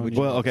a stone. Which- Yeah.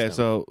 Well, okay,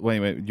 stone. so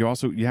wait.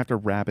 You have to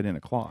wrap it in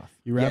a cloth.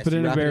 You wrap Yes, it you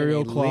in a wrap it in a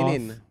burial cloth,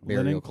 linen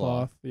burial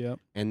cloth. Yep.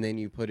 and then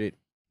you put it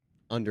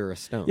under a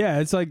stone. Yeah,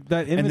 it's like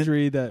that then-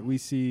 imagery that we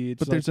see. It's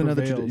But like there's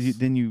another prevails.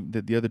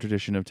 the other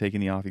tradition of taking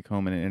the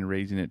afikomen and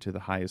raising it to the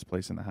highest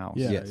place in the house.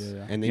 Yeah, Yes. yeah,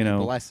 yeah. And then You you,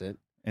 know, bless it,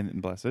 And then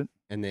bless it.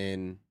 and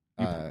then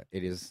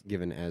it is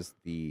given as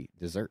the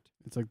dessert.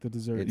 It's like the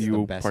dessert. It's You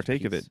the best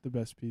partake of piece. it. the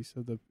best piece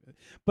of the.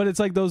 But it's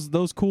like those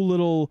cool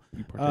little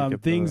You partake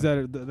of things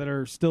the that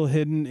are still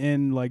hidden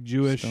in like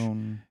Jewish.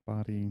 stone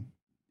body.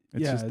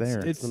 It's yeah, just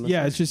there. It's the yeah,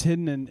 Messiah. it's just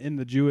hidden in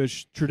the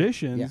Jewish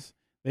traditions.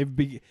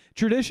 Yeah.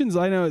 Traditions.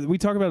 I know we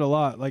talk about it a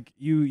lot. Like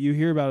you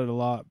hear about it a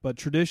lot, but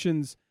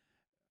traditions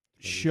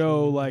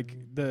show like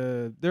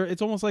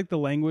it's almost like the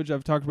language.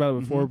 I've talked about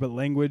it before, Mhm. but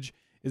language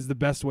is the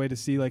best way to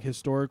see like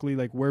historically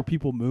like where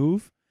people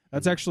move.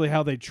 That's actually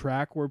how they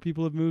track where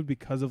people have moved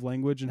because of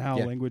language and how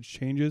Yeah. language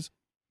changes.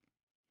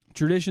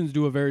 Traditions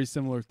do a very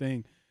similar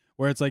thing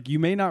where it's like you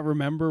may not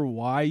remember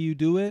why you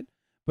do it,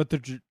 but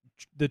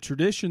the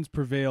traditions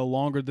prevail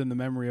longer than the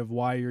memory of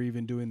why you're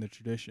even doing the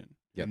tradition.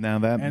 Yep. Now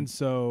that And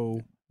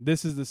so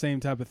this is the same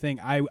type of thing.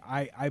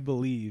 I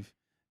believe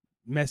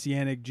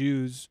Messianic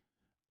Jews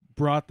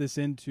brought this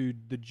into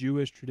the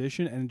Jewish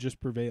tradition and just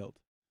prevailed.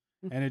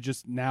 And it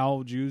just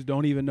now Jews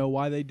don't even know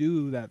why they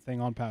do that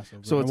thing on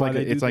Passover. So and why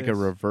they do it's like a this.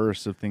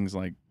 reverse of things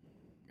like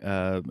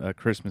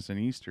Christmas and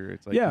Easter.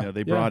 It's like Yeah,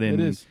 they yeah, brought it in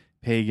is.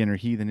 pagan or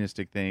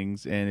heathenistic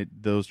things, and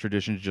those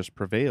traditions just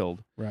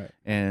prevailed. Right.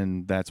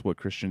 And that's what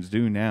Christians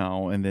do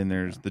now. And then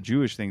there's the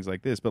Jewish things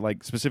like this, but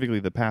like specifically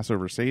the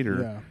Passover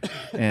Seder Yeah.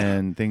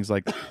 and things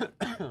like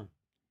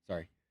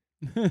Sorry.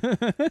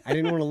 I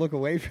didn't want to look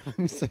away from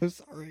I'm so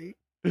sorry.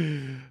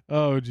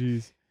 Oh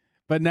geez.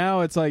 But now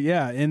it's like,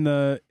 in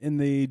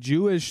the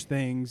Jewish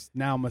things,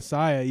 now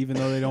Messiah, even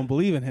though they don't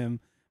believe in him,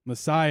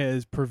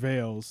 Messiah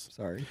prevails.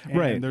 Sorry. And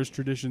Right. there's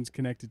traditions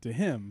connected to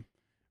him.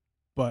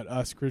 But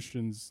us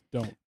Christians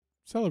don't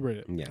celebrate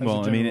it. Yeah. as a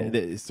well, I mean,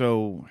 general-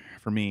 so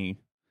for me,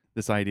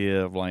 this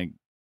idea of like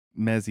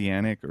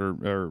messianic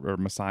or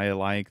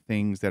Messiah-like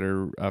things that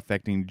are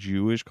affecting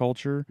Jewish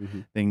culture,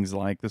 Mhm. things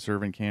like the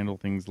servant candle,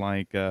 things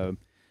like the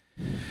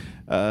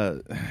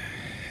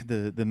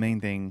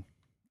main thing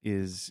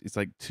is it's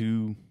like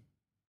to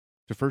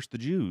first the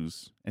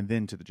Jews and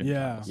then to the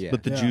Gentiles. Yeah.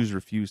 But the Yeah. Jews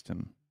refused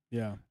him,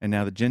 yeah, and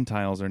now the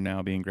Gentiles are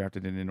now being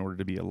grafted in order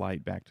to be a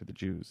light back to the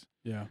Jews.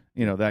 yeah.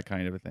 That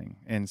kind of a thing.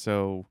 And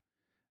so,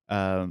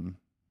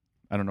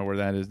 I don't know where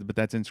that is, but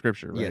that's in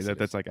Scripture, right? Yes, it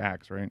that's is. like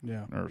Acts, right?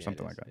 Yeah. Or Yeah,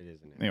 something it like is. that. It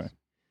is. Anyway.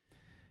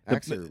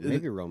 Acts The- or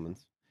maybe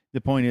Romans. The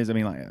point is, I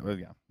mean, like, well,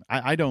 yeah,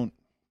 I don't.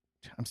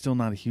 I'm still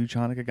not a huge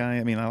Hanukkah guy.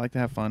 I mean, I like to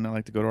have fun. I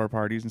like to go to our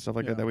parties and stuff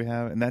like Yeah. that we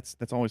have, and that's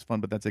always fun.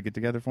 But that's a get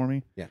together for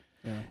me. Yeah.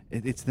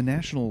 It's the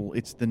national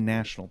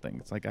thing.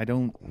 It's like I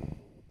don't.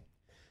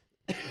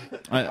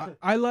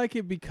 I like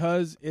it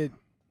because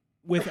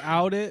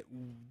without it,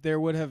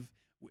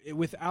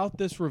 without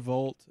this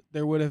revolt,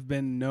 there would have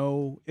been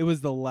it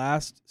was the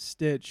last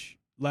ditch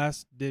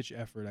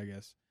effort, I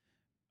guess,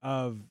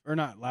 or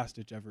not last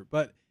ditch effort,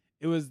 but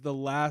it was the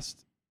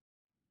last,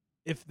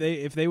 if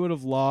they would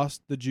have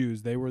lost the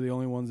Jews, they were the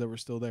only ones that were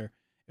still there.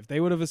 If they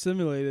would have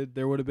assimilated,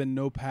 there would have been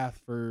no path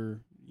for,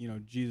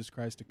 Jesus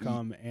Christ to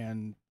come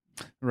and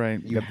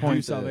right. You The have point.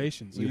 do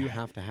salvation. So you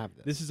have to have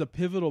this. this is a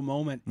pivotal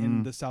moment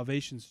in Mm. the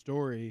salvation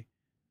story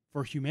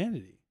for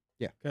humanity.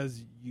 Yeah.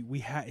 Because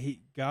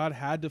God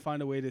had to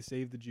find a way to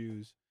save the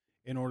Jews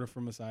in order for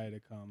Messiah to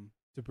come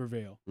to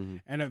prevail. Mhm.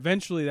 And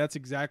eventually that's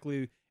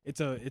exactly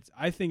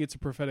I think it's a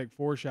prophetic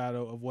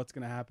foreshadow of what's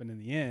going to happen in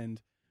the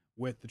end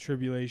with the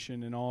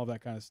tribulation and all of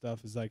that kind of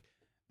stuff. Is like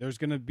there's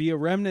going to be a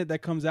remnant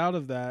that comes out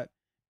of that,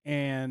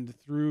 and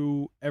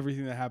through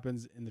everything that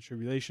happens in the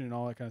tribulation and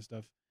all that kind of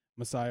stuff,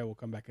 Messiah will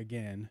come back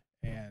again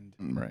and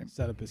Right.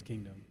 set up his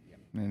kingdom.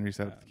 And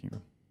reset up the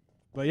kingdom.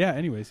 But yeah,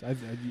 anyways,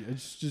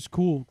 it's just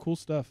cool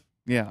stuff.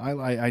 Yeah,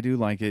 I do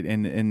like it,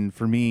 and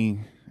for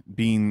me,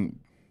 being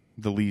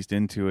the least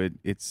into it,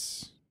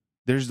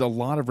 there's a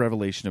lot of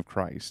revelation of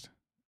Christ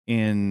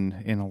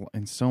in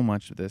so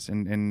much of this,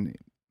 and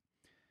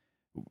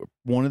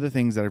one of the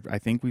things that I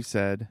think we've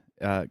said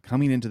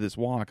coming into this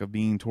walk of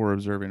being Torah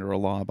observant or a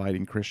law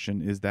abiding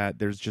Christian is that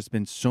there's just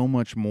been so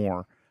much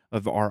more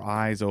of our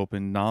eyes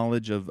open,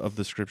 knowledge of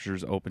the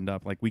Scriptures opened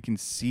up, like we can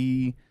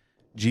see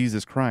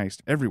Jesus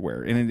Christ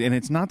everywhere, and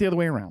it's not the other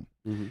way around.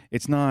 Mm-hmm.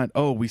 It's not,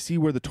 we see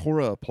where the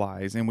Torah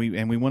applies, and we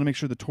want to make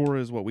sure the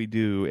Torah is what we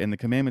do, and the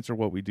commandments are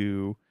what we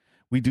do.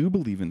 We do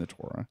believe in the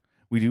Torah.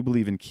 We do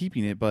believe in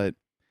keeping it, but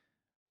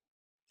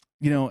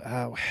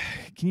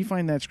can you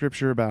find that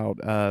scripture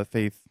about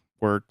faith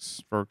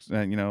works?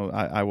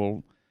 I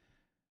will.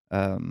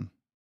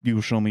 You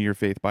will show me your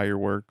faith by your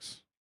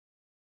works,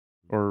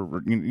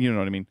 or you know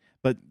what I mean.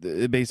 But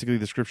basically,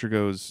 the scripture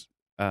goes,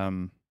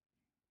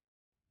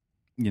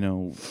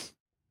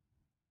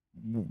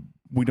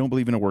 we don't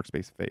believe in a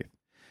works-based faith.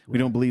 We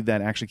don't believe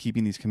that actually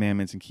keeping these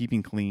commandments and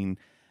keeping clean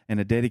and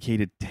a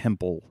dedicated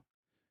temple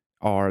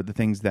are the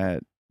things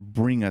that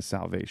bring us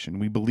salvation.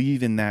 We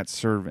believe in that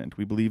servant.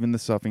 We believe in the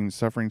suffering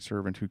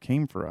servant who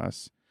came for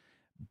us.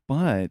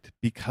 But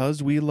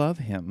because we love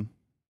him,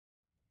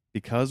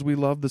 because we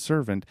love the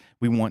servant,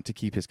 we want to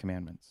keep his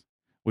commandments.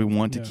 We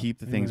want to keep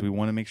the things. Amen. We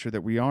want to make sure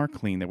that we are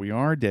clean, that we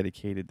are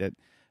dedicated, that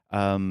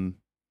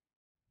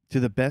to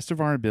the best of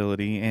our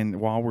ability. And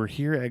while we're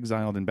here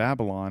exiled in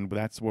Babylon,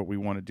 that's what we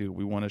want to do.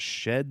 We want to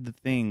shed the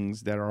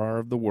things that are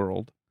of the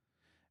world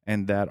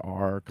and that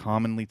are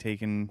commonly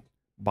taken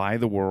by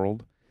the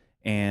world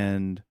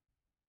and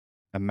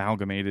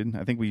amalgamated.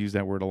 I think we used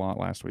that word a lot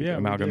last week. Yeah,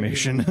 we did.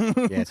 Amalgamation.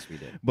 Yes, we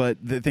did. But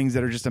the things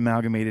that are just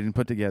amalgamated and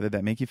put together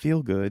that make you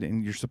feel good,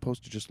 and you're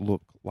supposed to just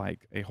look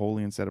like a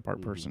holy and set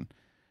apart person.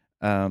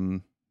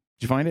 Did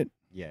you find it?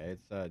 Yeah,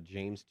 it's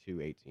James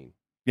 2:18.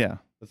 Yeah.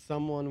 But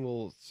someone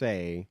will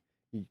say,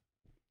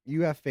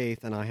 "You have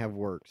faith, and I have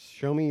works.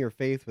 Show me your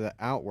faith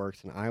without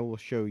works, and I will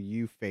show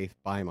you faith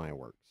by my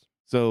works."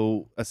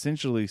 So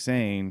essentially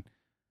saying,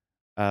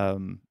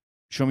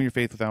 show me your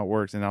faith without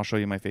works, and I'll show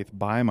you my faith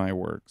by my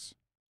works.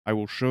 I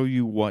will show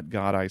you what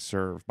God I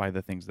serve by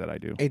the things that I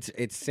do.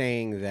 It's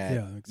saying that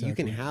Yeah, you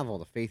can exactly. have all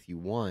the faith you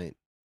want,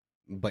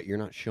 but you're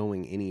not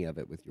showing any of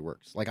it with your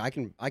works. Like I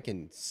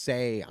can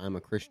say I'm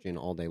a Christian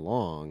all day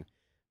long,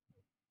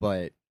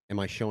 but am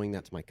I showing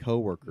that to my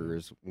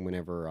coworkers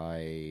whenever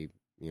I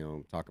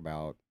talk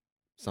about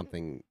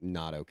something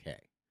not okay.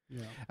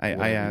 Yeah. I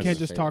Whatever asked. You can't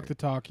just talk favorite.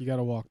 the talk. You got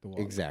to walk the walk.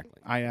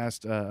 Exactly. I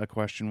asked a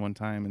question one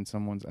time, and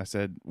I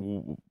said,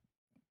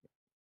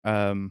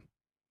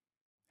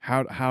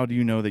 how do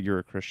you know that you're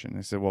a Christian?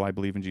 They said, well, I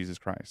believe in Jesus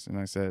Christ. And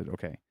I said,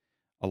 okay,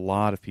 a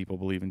lot of people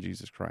believe in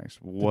Jesus Christ.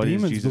 What the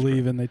is demons Jesus believe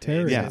Christ? and they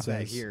tear Yeah. it.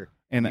 That here.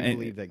 And You I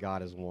believe that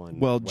God is one.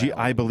 well,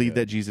 I believe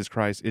good. that Jesus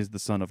Christ is the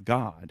Son of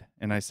God.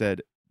 And I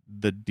said,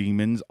 the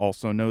demons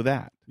also know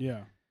that.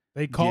 Yeah.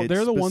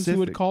 They're the ones who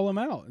would call him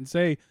out and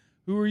say,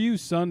 who are you,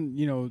 son,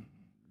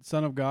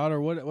 son of God? Or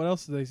what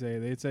else do they say?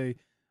 They'd say,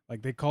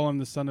 like, they call him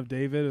the son of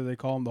David, or they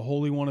call him the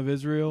Holy One of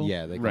Israel.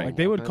 Yeah, they Right. Like,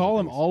 they would call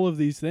him all of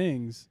these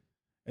things.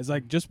 It's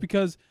like, just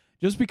because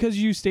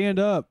you stand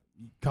up,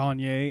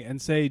 Kanye,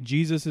 and say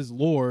Jesus is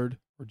Lord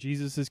or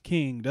Jesus is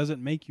King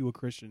doesn't make you a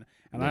Christian.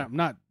 And Yeah. I'm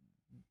not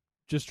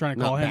just trying to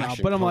Not call him out,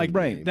 bashing but I'm like,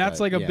 Kanye, that's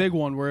but like a yeah. big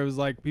one where it was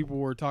like people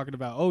were talking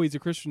about, oh, he's a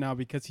Christian now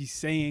because he's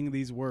saying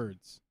these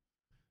words.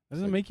 That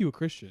doesn't make you a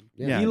Christian.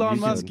 Yeah, Elon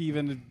you Musk should.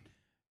 even,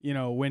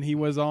 when he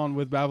was on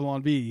with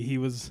Babylon B, he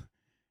was.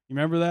 You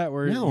remember that?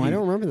 Where No, I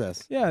don't remember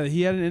this. Yeah,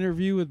 he had an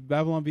interview with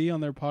Babylon B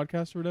on their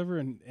podcast or whatever,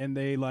 and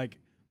they like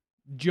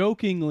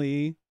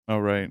jokingly Oh,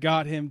 right.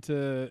 got him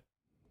to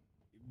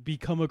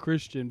become a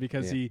Christian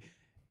because Yeah. he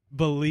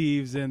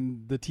believes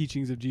in the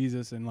teachings of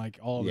Jesus and like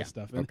all Yeah, this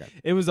stuff. And okay.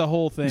 it was a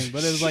whole thing,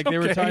 but it was like they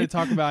were Okay. trying to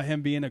talk about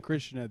him being a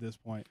Christian at this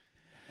point.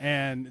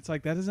 And it's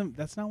like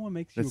that's not what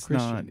makes you a That's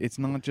Christian. not. It's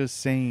not just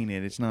saying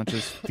it. It's not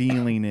just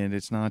feeling it.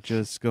 It's not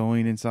just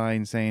going inside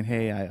and saying,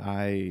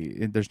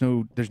 "Hey, there's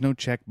no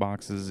check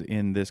boxes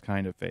in this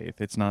kind of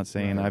faith." It's not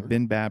saying Right. I've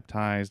been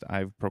baptized,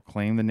 I've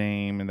proclaimed the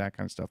name, and that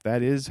kind of stuff.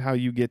 That is how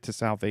you get to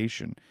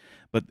salvation.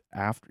 But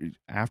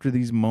after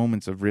these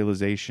moments of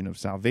realization of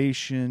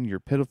salvation, your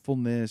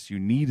pitifulness, you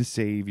need a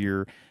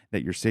savior.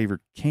 That your savior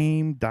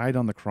came, died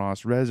on the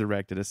cross,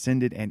 resurrected,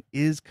 ascended, and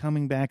is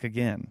coming back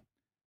again.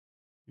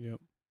 Yep.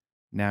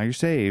 Now you're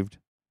saved.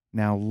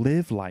 Now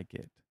live like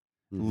it.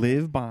 Mhm.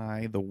 Live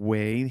by the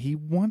way he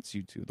wants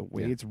you to, the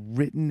way Yeah. it's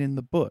written in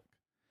the book.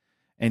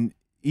 And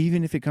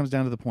even if it comes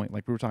down to the point,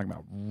 like we were talking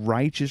about,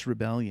 righteous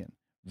rebellion,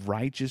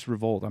 righteous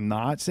revolt. I'm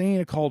not saying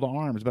a call to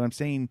arms, but I'm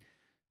saying,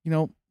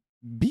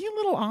 be a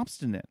little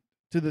obstinate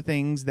to the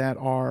things that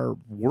are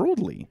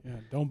worldly. Yeah.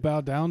 Don't bow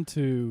down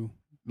to.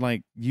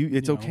 Like it's You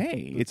know,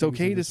 okay. the It's things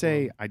okay of to this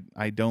say, world.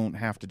 I don't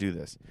have to do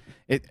this.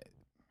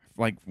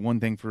 Like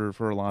one thing for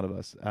a lot of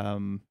us,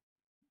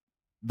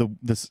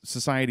 the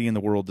society in the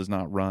world does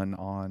not run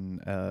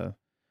on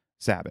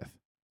Sabbath.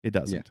 It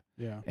doesn't.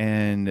 Yeah.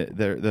 And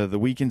the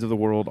weekends of the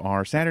world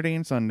are Saturday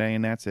and Sunday,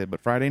 and that's it.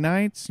 But Friday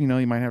nights, you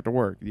might have to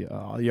work. You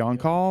on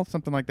call,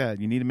 something like that.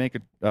 You need to make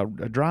a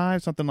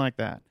drive, something like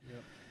that.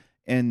 Yep.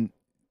 And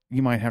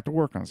you might have to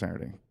work on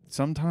Saturday.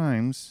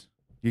 Sometimes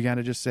you got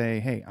to just say,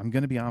 hey, I'm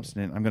going to be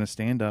obstinate. I'm going to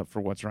stand up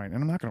for what's right, and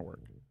I'm not going to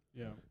work.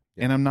 Yeah.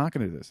 And I'm not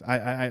going to do this.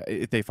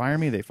 If they fire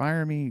me, they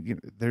fire me.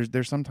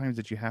 There's sometimes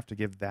that you have to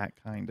give that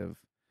kind of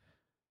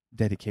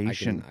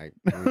dedication.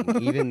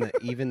 Even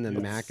the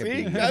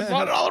Maccabees. That's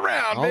not all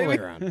around, all the way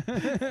baby.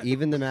 around.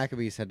 Even the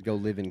Maccabees had to go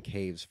live in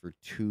caves for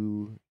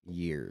 2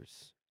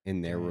 years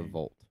in their Dang.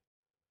 revolt.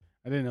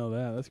 I didn't know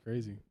that. That's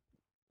crazy.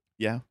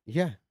 Yeah,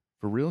 Yeah,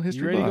 for real You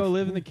history ready to buff. go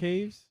live in the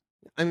caves?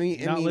 I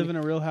mean, Not live in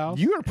a real house?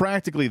 You are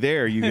practically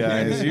there, you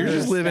guys. You're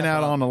just living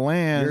out on the you're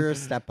land a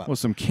step up. with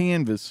some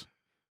canvas.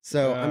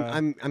 So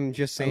Uh, I'm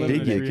just I saying, live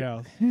in a Big tree gig.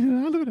 house. I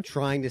live in a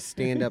trying to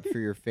stand up for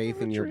your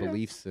faith and your True.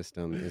 belief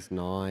system is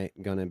not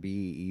gonna be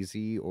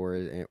easy,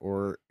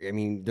 or I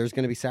mean, there's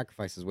gonna be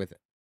sacrifices with it.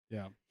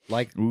 Yeah.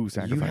 Like Ooh, you have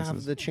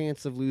sacrifices. the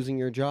chance of losing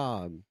your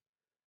job.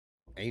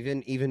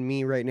 Even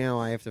me right now,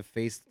 I have to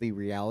face the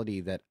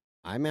reality that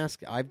I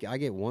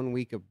get 1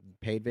 week of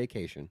paid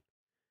vacation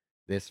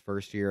this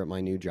first year at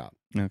my new job,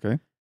 Okay.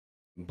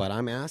 but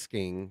I'm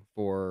asking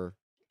for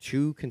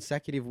 2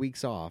 consecutive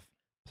weeks off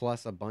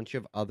plus a bunch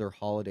of other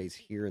holidays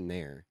here and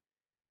there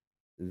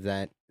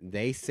that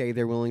they say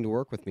they're willing to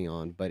work with me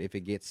on. But if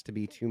it gets to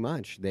be too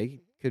much,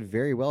 they could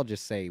very well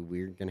just say,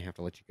 we're going to have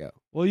to let you go.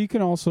 Well, you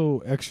can also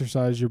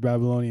exercise your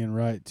Babylonian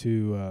right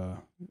to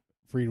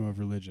freedom of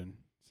religion.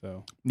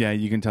 So Yeah,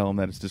 you can tell them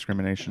that it's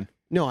discrimination.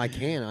 No, I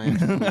can.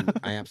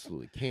 I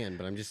absolutely can.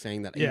 But I'm just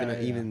saying that Yeah,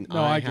 yeah. even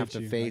No, I I have get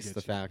to you. I face get the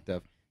you. fact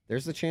of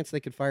there's a chance they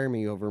could fire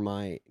me over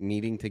my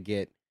needing to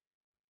get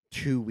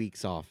 2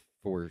 weeks off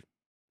for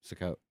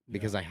Sukkot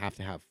because I have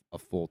to have a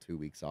full 2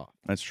 weeks off.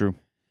 That's true.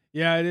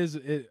 yeah, it is.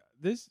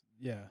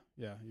 Yeah,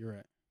 you're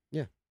right.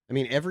 I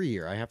mean, every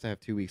year I have to have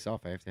 2 weeks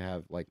off. I have to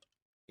have like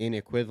in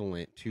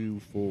equivalent 2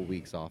 full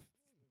weeks off.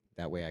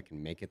 That way I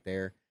can make it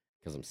there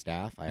because I'm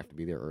staff. I have to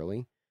be there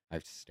early. I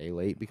have to stay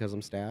late because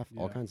I'm staff.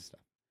 All Yeah. kinds of stuff.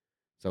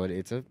 So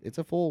it's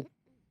a full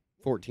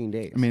 14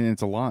 days. I mean,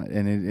 it's a lot,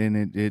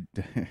 and it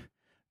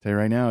tell you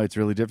right now, it's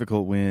really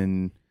difficult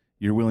when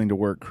you're willing to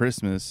work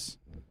Christmas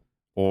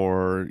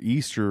or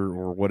Easter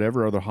or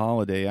whatever other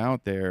holiday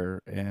out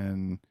there,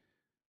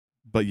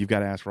 but you've got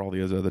to ask for all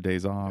the other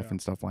days off Yeah.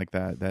 and stuff like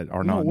that are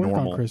We not don't work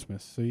normal. on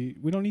Christmas, so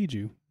we don't need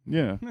you.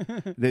 Yeah,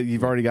 that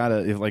you've already got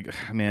to.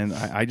 Man,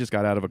 I just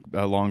got out of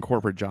a long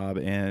corporate job,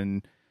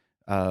 and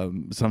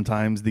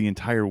sometimes the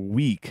entire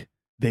week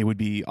they would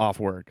be off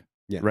work.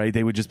 Yeah. Right.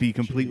 They would just be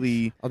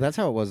completely. Oh, that's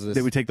how it was.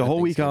 They would take the whole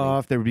week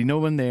off. There would be no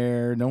one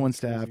there, no one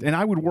staffed, and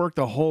I would work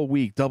the whole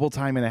week, double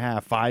time and a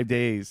half, 5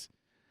 days.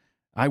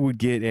 I would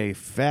get a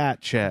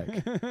fat check.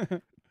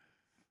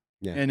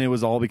 Yeah. And it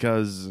was all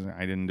because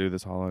I didn't do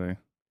this holiday.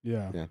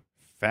 Yeah.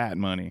 Fat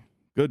money.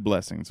 Good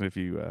blessings if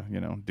you,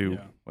 do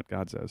what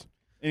God says.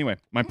 Anyway,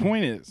 my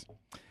point is,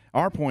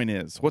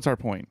 what's our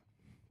point?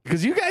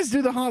 Because you guys do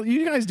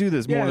you guys do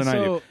this more than I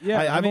do.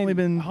 Yeah, I've only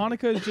been.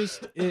 Hanukkah is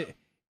just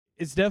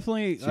it's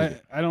definitely.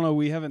 I don't know.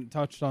 We haven't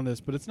touched on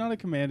this, but it's not a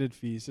commanded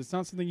feast. It's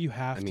not something you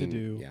have to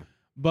do. Yeah.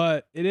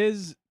 But it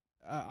is.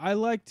 I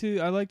like to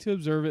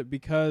observe it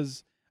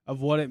because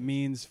of what it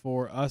means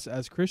for us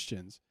as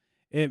Christians.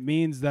 It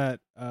means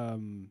that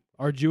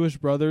our Jewish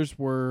brothers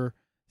were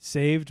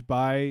saved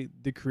by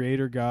the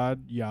Creator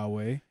God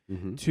Yahweh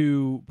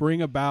to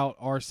bring about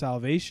our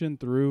salvation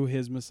through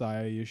His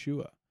Messiah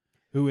Yeshua,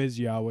 who is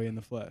Yahweh in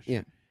the flesh.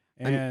 Yeah,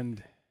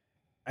 and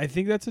I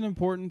think that's an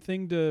important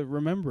thing to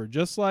remember.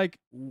 Just like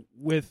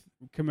with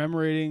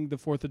commemorating the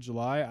 4th of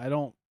July,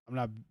 I'm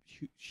not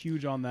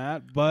huge on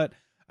that, but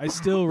I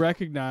still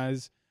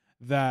recognize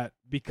that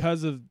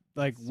because of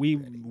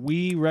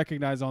we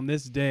recognize on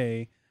this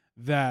day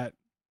that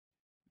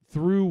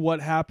through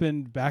what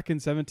happened back in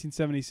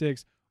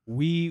 1776,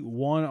 we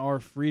won our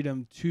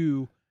freedom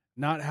to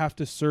not have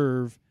to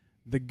serve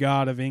the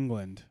God of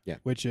England,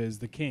 which is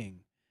the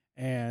king,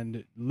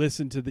 and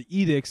listen to the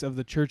edicts of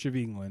the Church of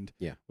England,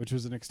 which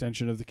was an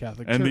extension of the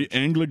Catholic Church. And the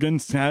Anglican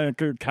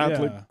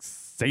Catholic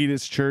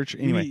sadist church.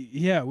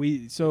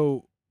 Anyway.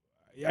 So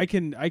I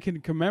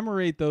can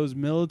commemorate those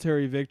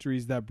military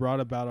victories that brought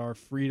about our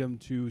freedom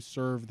to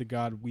serve the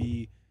God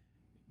we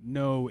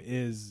know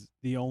is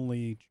the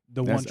one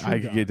true I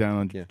could God. get down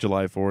on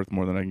July 4th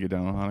more than I can get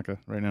down on Hanukkah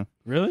right now.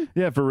 Really?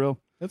 Yeah, for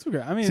real. That's okay.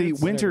 I mean, see,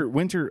 winter.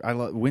 I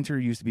love winter.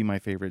 Used to be my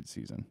favorite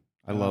season.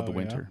 I love the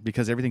winter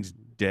because everything's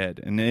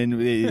dead, and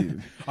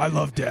then I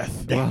love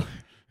death. Well,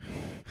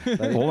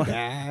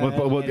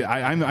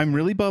 I'm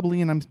really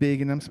bubbly and I'm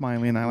big and I'm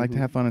smiling and I like to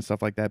have fun and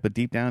stuff like that. But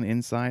deep down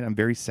inside, I'm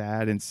very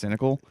sad and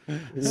cynical.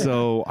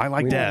 So I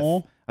like death.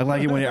 I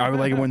like it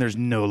when there's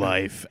no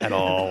life at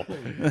all.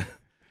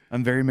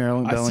 I'm very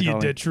Marilyn Bell. I see a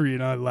dead tree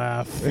and I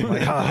laugh.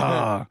 Like, ha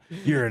ha,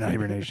 you're in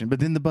hibernation. But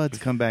then the buds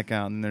come back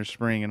out and there's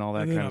spring and all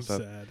that kind of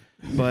stuff. Sad.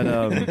 But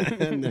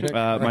and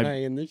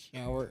in the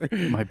shower.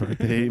 My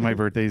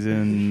birthday's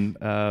in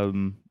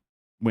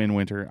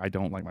winter. I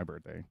don't like my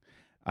birthday.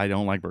 I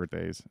don't like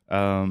birthdays.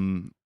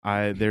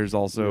 There's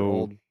also your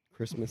old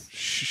Christmas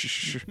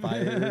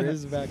fire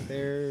is back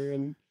there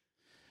and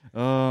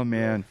oh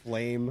man,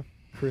 flame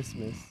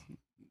Christmas.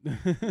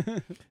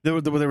 there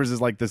was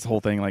this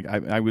whole thing. Like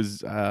I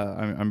was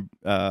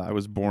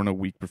born a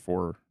week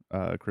before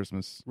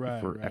Christmas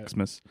for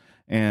Xmas,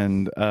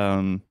 and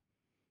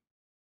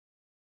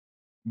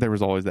there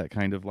was always that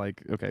kind of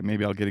like, okay,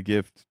 maybe I'll get a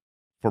gift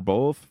for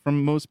both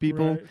from most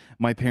people. Right.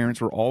 My parents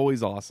were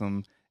always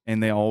awesome,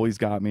 and they always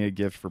got me a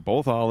gift for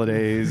both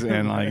holidays,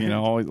 and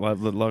always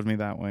loved me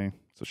that way.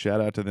 So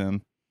shout out to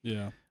them.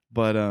 Yeah.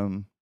 But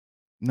no,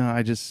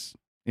 I just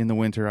in the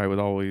winter I would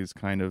always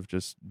kind of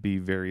just be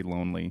very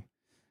lonely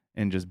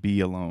and just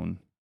be alone.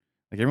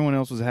 Like everyone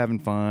else was having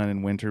fun,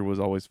 and winter was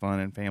always fun,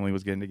 and family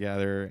was getting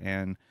together,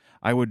 and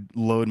I would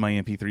load my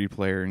MP3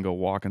 player and go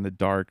walk in the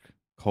dark,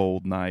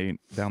 cold night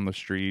down the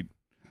street.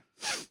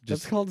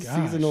 That's called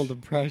seasonal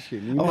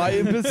depression.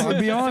 It's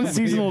beyond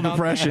seasonal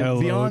depression. Hello,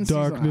 beyond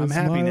darkness, I'm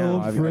happy my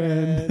now. old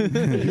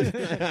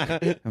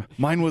friend.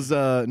 Mine was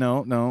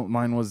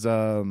mine was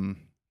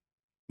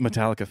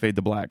Metallica, Fade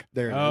to Black.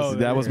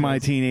 That was my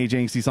teenage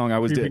angsty song. I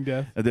was Creeping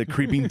Death. The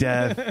Creeping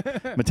Death,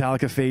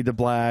 Metallica, Fade to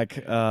Black.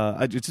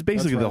 It's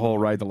basically the whole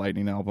Ride the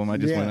Lightning album. I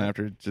just went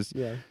after just.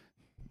 Yeah.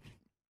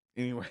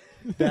 Anyway,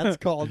 that's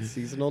called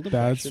seasonal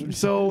depression.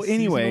 So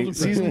anyway,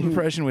 seasonal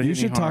depression would you hit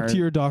me should talk hard. to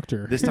your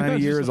doctor. This time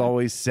of year is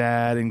always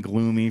sad and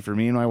gloomy for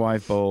me and my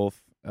wife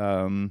both.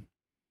 And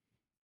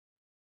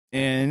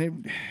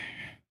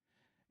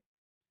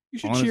you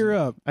should cheer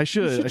up. I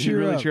should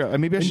really cheer up.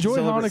 Maybe I should enjoy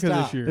celebrate.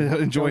 Hanukkah this year.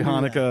 Enjoy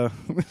Hanukkah.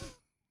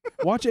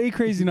 Watch 8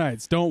 Crazy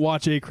Nights. Don't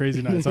watch 8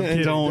 Crazy Nights. I'm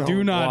kidding.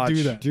 Do not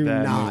do that. Do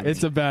not.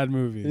 It's a bad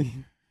movie.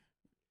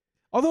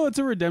 Although it's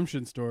a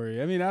redemption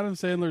story. I mean, Adam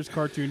Sandler's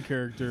cartoon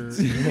character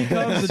he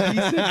becomes a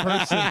decent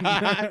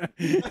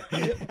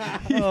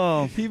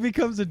person. He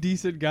becomes a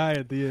decent guy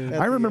at the end.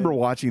 I remember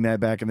watching that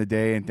back in the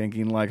day and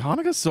thinking, like,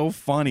 Hanukkah's so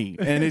funny,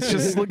 and it's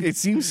just it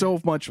seems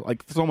so much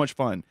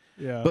fun.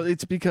 Yeah, but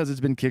it's because it's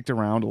been kicked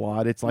around a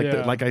lot. It's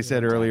like like I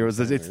said earlier, it's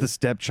the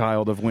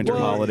stepchild of winter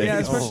holidays. Yeah,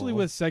 especially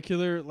with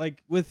secular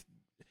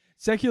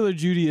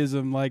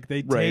Judaism, like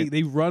they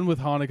run with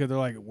Hanukkah. They're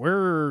like,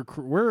 we're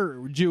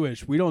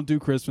Jewish. We don't do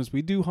Christmas.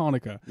 We do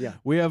Hanukkah. Yeah.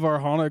 We have our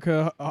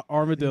Hanukkah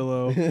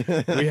armadillo.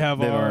 We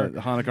have our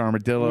Hanukkah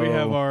armadillo. We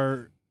have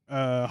our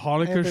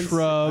Hanukkah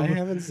shrub. I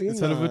haven't seen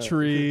instead that. of a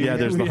tree. Yeah,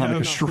 there's the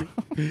Hanukkah shrub.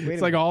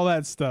 It's like all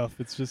that stuff.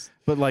 It's just.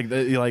 But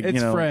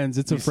it's Friends.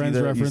 It's a Friends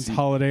reference.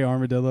 Holiday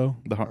armadillo.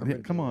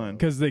 Come on.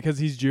 Because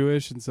he's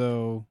Jewish, and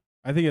so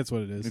I think that's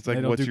what it is. It's They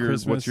like don't do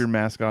what's Christmas. your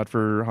mascot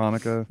for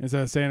Hanukkah?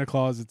 Instead of Santa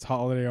Claus, it's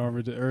holiday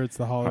armadillo, or it's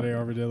the holiday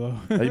armadillo.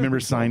 I remember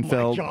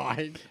Seinfeld,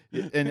 God.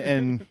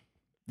 and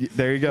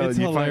there you go. It's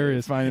You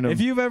hilarious. Find them.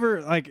 If you've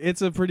ever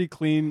it's a pretty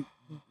clean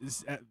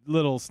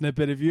little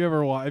snippet. If you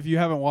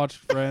haven't watched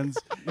Friends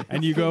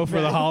and you go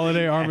for the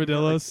holiday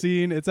armadillo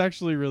scene, it's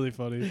actually really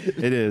funny.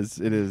 It is.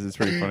 It's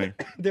pretty funny.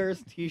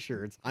 There's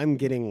T-shirts. I'm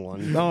getting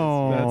one.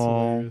 No, That's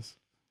hilarious.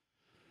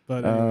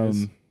 But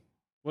anyways,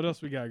 what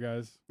else we got,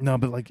 guys? No,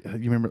 but like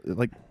you remember,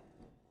 like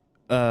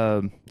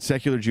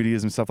secular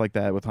Judaism, stuff like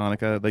that with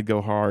Hanukkah, they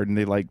go hard and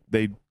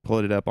they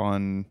put it up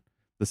on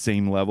the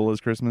same level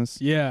as Christmas.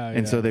 Yeah,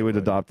 And so they would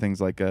right. adopt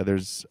things like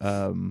there's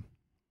the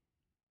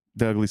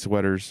ugly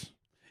sweaters.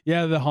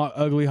 Yeah, the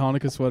ugly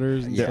Hanukkah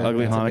sweaters. And Yeah, The stuff.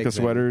 ugly that's a big Hanukkah thing.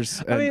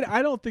 sweaters. I mean,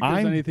 I don't think there's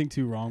I'm- anything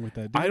too wrong with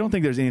that. I don't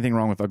think there's anything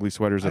wrong with ugly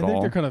sweaters I at think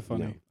all. they're kind of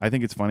funny. No. I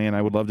think it's funny, and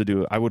I would love to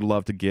do it. I would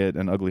love to get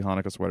an ugly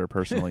Hanukkah sweater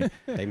personally.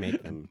 They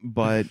make them.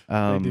 But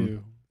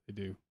They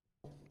do.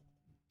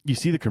 you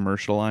see the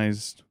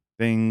commercialized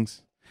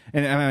things,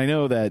 and I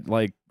know that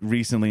like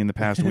recently in the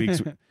past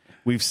weeks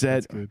we've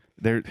said That's good.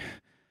 there.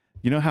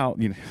 You know how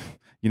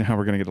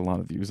we're gonna get a lot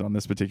of views on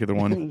this particular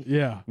one.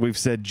 Yeah. We've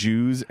said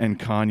Jews and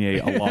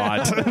Kanye a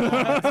lot.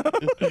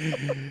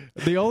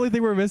 The only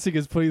thing we're missing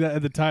is putting that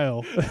in the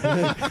title.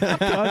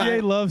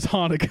 Kanye loves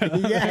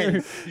Hanukkah.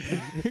 Yes.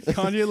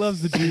 Kanye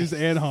loves the Jews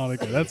and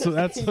Hanukkah.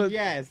 That's what.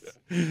 Yes.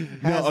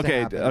 No,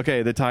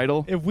 okay. The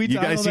title. If we you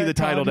guys title see that the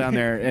title Kanye- down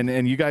there,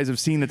 and you guys have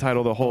seen the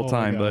title the whole Oh my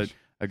time, but gosh.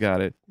 I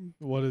got it.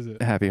 What is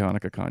it? Happy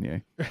Hanukkah,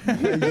 Kanye.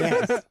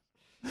 Yes.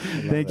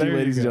 Thank There you, you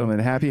ladies and go. gentlemen.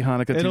 Happy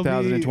Hanukkah It'll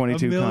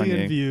 2022, be a million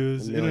Kanye.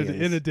 views in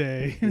Millions. a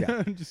day.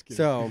 Yeah. I'm just kidding.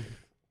 So,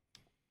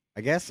 I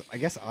guess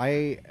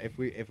if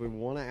we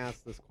want to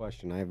ask this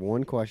question, I have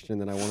one question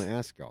that I want to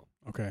ask y'all.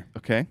 Okay.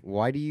 Okay.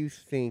 Why do you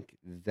think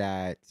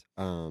that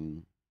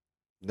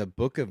the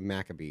book of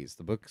Maccabees,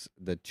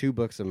 the two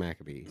books of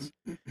Maccabees,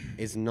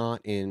 is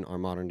not in our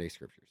modern day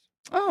scriptures?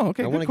 Oh,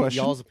 okay. I Good want to get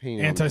question. y'all's opinion.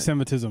 on that.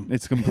 Anti-Semitism.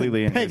 It's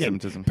completely Pagan.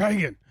 anti-Semitism.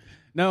 Pagan.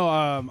 No,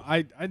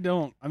 I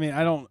don't. I mean,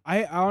 I don't.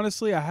 I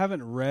honestly, I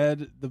haven't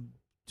read the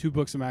two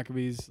books of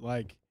Maccabees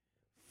like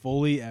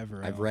fully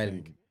ever. I I've don't read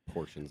think.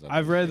 portions of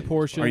I've it. read the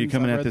portions. Are you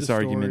coming I've at read this the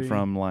argument story.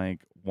 from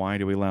like why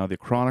do we allow the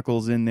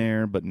Chronicles in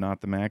there but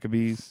not the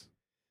Maccabees?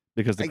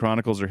 Because the I-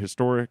 Chronicles are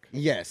historic.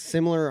 Yes,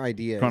 similar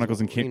ideas.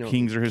 Chronicles and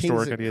Kings are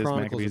historic ideas.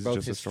 Chronicles Maccabees are is both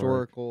just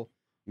historical.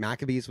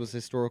 Maccabees was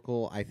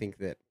historical. I think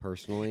that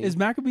personally, Is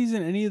Maccabees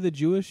in any of the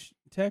Jewish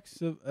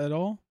texts at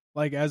all?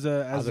 Like as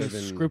a Other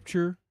than-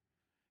 scripture?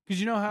 Because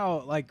you know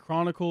how like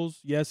Chronicles,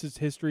 yes, it's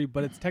history,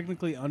 but it's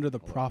technically under the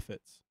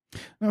prophets.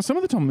 Now, some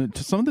of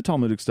the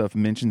Talmudic stuff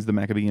mentions the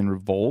Maccabean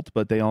revolt,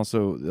 but they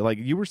also, like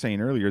you were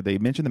saying earlier, they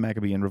mentioned the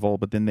Maccabean revolt,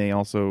 but then they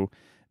also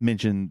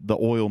mentioned the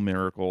oil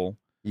miracle.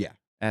 Yeah.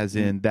 As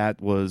in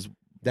that was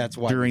that's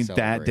why we during that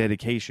celebrate.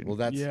 dedication. Well,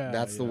 that's Yeah,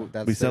 that's yeah. the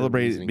that's we their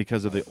celebrate reasoning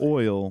because of the for it.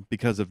 oil,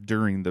 because of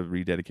during the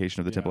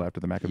rededication of the temple Yeah. after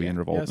the Maccabean Yeah.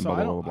 revolt. Yeah, and so blah, I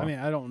blah, don't. blah, I blah. mean,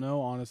 I don't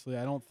know honestly.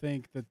 I don't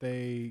think that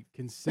they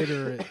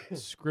consider it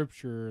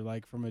scripture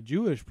like from a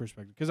Jewish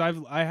perspective. Because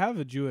I have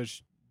a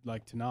Jewish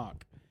like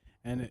Tanakh,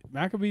 and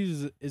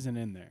Maccabees isn't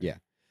in there. Yeah.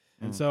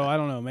 And so I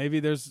don't know. Maybe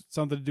there's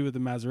something to do with the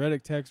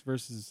Masoretic text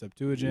versus the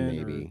Septuagint,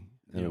 Maybe. or I you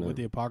don't know, know. with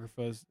the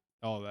Apocryphas,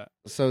 all of that.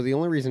 So the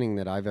only reasoning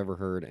that I've ever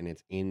heard, and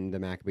it's in the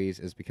Maccabees,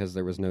 is because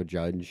there was no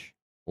judge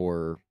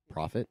or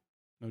prophet.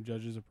 No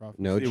judges or prophets.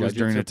 No It was judges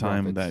during or a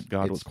time prophets. that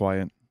God was It's-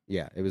 quiet.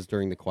 Yeah, it was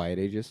during the Quiet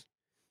Ages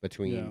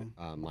between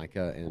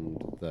Micah and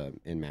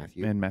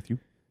Matthew. And Matthew.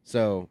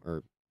 So,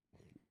 or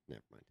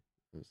never mind.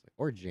 I was like,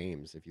 or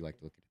James, if you like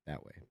to look at it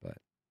that way, but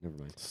never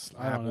mind.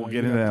 I don't know. We'll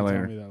You get into have that to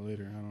later. Tell me that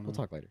later. I don't know. We'll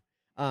talk later.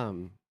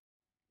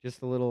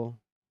 Just a little.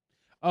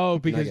 Oh,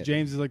 because Nugget.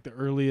 James is like the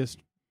earliest.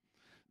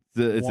 It's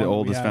the One we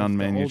oldest have, found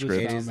the oldest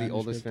manuscript. It found is the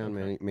oldest manuscript,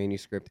 found okay.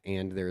 manuscript,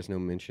 and there is no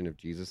mention of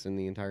Jesus in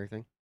the entire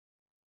thing.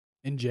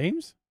 In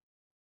James?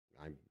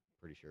 I'm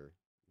pretty sure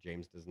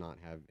James does not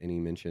have any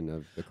mention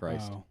of the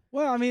Christ. Oh.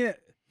 Well, I mean,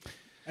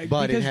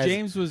 But it because has-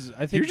 James was,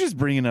 I think. You're just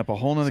bringing up a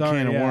whole nother Sorry,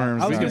 can of yeah.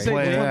 worms. I was to gonna say,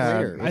 play we'll talk that.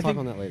 later. We'll I talk think-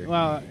 on that later.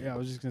 Well, yeah, I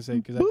was just gonna say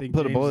because I think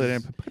Put a James bullet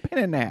is, in. Put a pin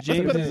in that.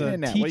 James Put a is pin a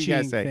in that. What do you teaching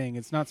guys say? thing.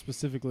 It's not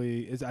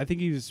specifically. I think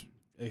he was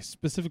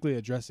specifically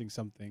addressing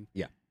something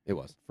It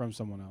was. from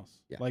someone else.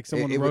 Yeah. Like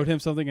someone It wrote would- him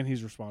something and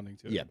he's responding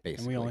to it. Yeah, And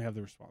basically. we only have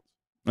the response.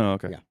 Oh,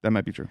 okay. Yeah. That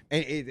might be true.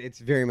 And it's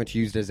very much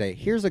used as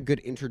here's a good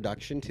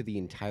introduction to the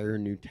entire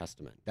New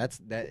Testament.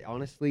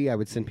 Honestly, I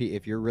would send people,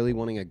 if you're really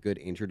wanting a good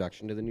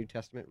introduction to the New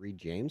Testament, read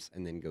James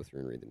and then go through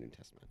and read the New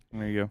Testament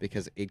There you go.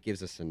 because it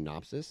gives a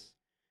synopsis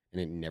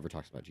and it never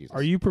talks about Jesus.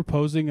 Are you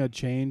proposing a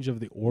change of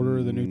the order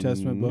of the New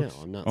Testament books?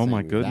 No, I'm not. Oh my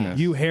saying goodness. that.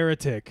 You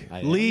heretic! I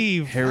am.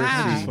 Leave. Heresy.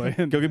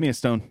 Ah. Go give me a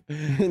stone.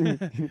 Go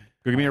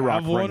give me a I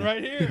rock. have one now.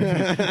 right here.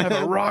 I have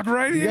a rock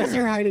right You here. guys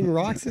are hiding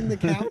rocks in the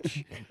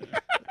couch.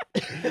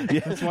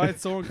 Yeah. That's why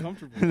it's so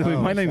uncomfortable. we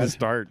might need to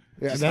start.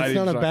 Yeah, Just that's hiding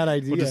not a rock- bad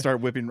idea. We'll just start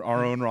whipping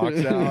our own rocks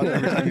out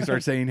every time you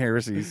start saying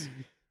heresies.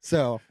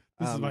 So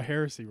This is my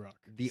heresy rock.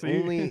 the See?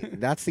 only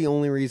that's the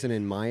only reason,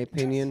 in my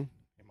opinion,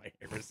 my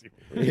heresy.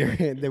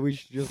 Then we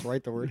should just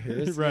write the word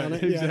heresy Right, on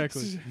it.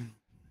 exactly.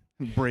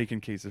 Break in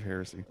case of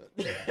heresy.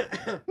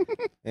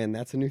 And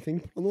that's a new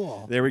thing on the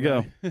wall. There we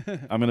go.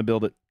 I'm gonna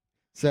build it.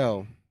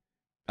 So,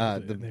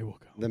 They will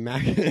go. the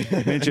Mac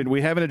Mentioned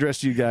we haven't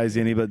addressed you guys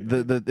any, but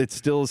it's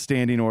still a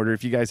standing order.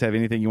 If you guys have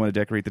anything you want to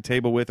decorate the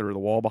table with or the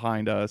wall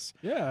behind us,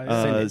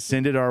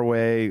 send it our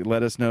way.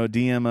 Let us know.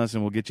 DM us,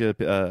 and we'll get you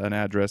an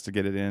address to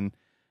get it in.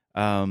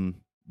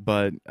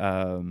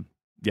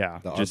 Yeah,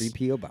 the just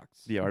RBPO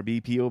box. the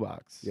RBPO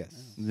box.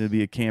 Yes. There'll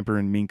be a camper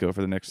in Minko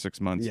for the next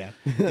 6 months. Yeah.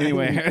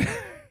 Anyway.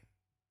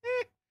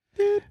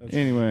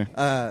 Anyway.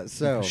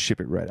 So ship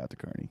it right out to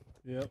Carney.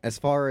 Yep. as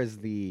far as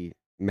the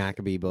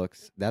Maccabee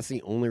books, that's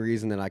the only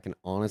reason that I can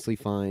honestly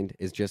find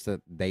is just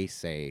that they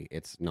say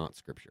it's not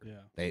scripture.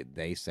 Yeah.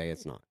 They say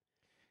it's not.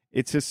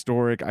 It's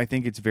historic. I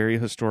think it's very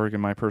historic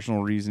in my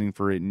personal reasoning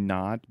for it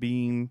not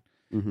being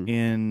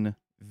in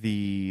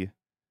the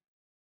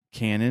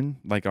canon,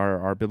 like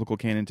our biblical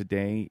canon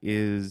today,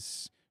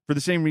 is for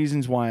the same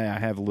reasons why I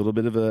have a little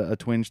bit of a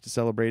twinge to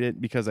celebrate it,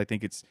 because I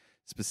think it's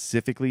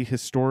specifically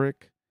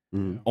historic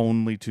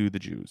only to the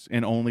Jews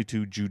and only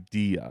to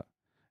Judea,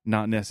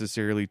 not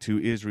necessarily to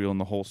Israel and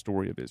the whole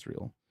story of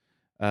Israel.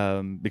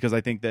 Because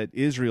I think that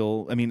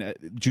Israel,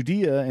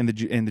 Judea and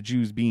the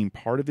Jews being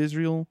part of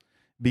Israel,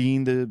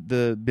 being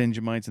the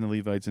Benjamites and the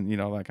Levites and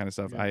all that kind of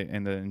stuff,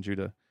 and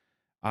Judah,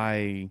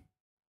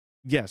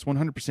 yes,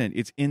 100%,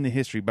 it's in the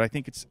history, but I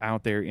think it's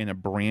out there in a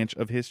branch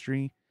of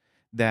history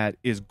that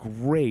is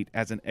great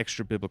as an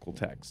extra biblical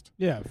text.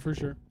 Yeah, for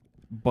sure.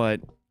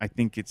 But I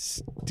think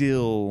it's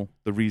still,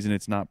 the reason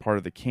it's not part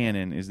of the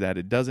canon is that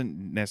it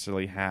doesn't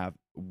necessarily have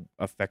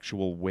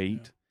effectual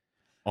weight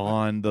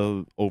on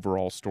the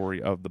overall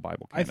story of the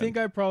Bible canon. I think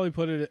I probably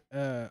put it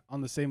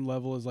on the same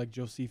level as like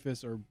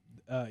Josephus or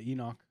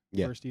Enoch,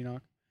 First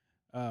Enoch,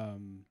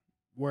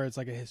 where it's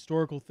like a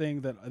historical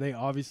thing that they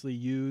obviously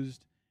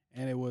used,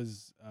 and it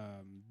was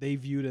they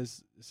viewed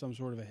as some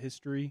sort of a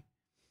history.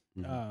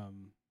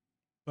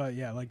 But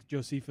yeah, like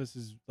Josephus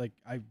is like,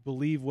 I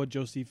believe what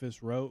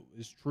Josephus wrote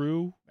is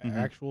true,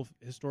 actual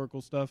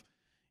historical stuff.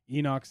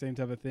 Enoch, same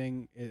type of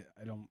thing.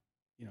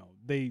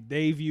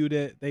 They viewed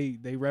it,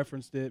 they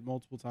referenced it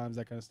multiple times,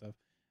 that kind of stuff.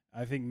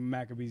 I think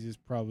Maccabees is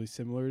probably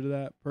similar to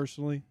that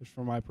personally, just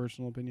from my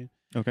personal opinion.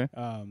 Okay.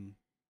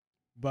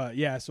 But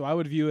yeah, so I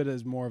would view it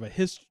as more of a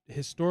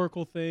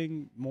historical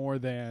thing, more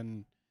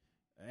than,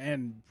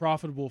 and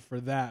profitable for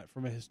that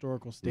from a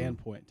historical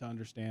standpoint to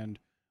understand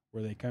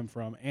where they come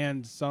from,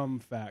 and some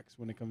facts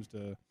when it comes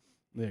to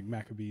like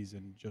Maccabees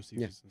and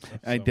Josephus and stuff.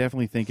 I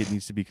definitely think it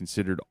needs to be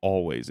considered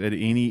always at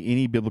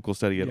any biblical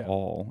study at Yeah.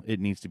 all. It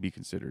needs to be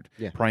considered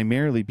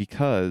primarily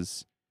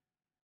because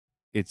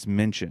it's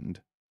mentioned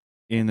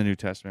in the New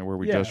Testament, where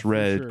we just for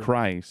read sure.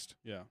 Christ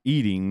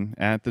eating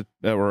at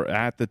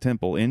the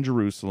temple in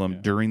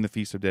Jerusalem during the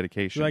Feast of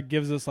Dedication. So that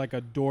gives us like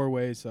a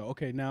doorway. So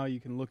okay, now you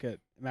can look at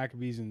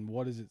Maccabees and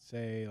what does it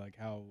say? Like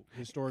how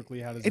historically,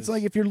 how does it's this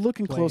like if you're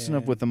looking play close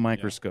enough in? with a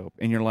microscope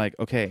and you're like,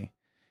 okay,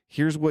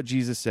 here's what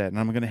Jesus said, and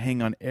I'm going to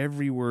hang on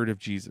every word of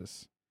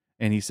Jesus.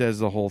 And he says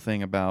the whole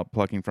thing about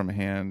plucking from a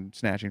hand,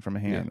 snatching from a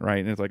hand, right?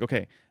 And it's like,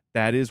 okay,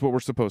 that is what we're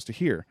supposed to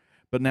hear.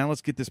 But now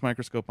let's get this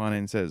microscope on it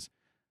and says,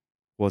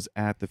 was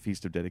at the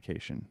Feast of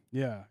Dedication.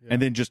 Yeah.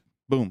 And then just,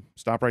 boom,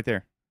 stop right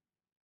there.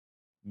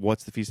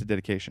 What's the Feast of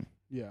Dedication?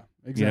 Yeah,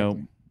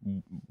 exactly.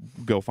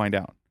 Go find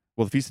out.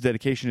 Well, the Feast of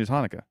Dedication is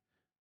Hanukkah.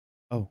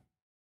 Oh,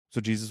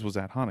 so Jesus was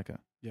at Hanukkah.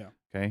 Yeah.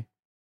 Okay.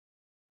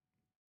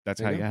 That's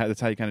how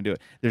you kind of do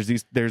it.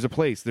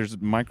 There's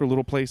micro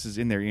little places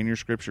in there in your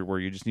scripture where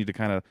you just need to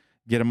kind of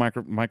get a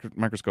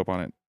microscope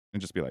on it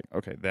and just be like,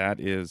 okay,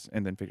 that is,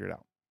 and then figure it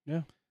out.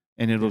 Yeah.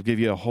 And it'll give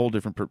you a whole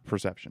different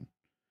perception.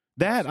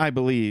 That, I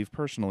believe,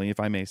 personally,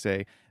 if I may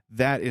say,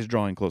 that is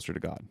drawing closer to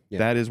God. Yeah.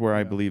 That is where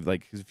I believe,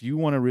 like, because if you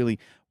want to really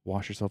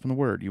wash yourself in the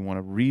Word, you want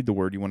to read the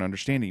Word, you want to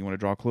understand it, you want to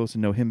draw close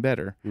and know Him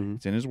better,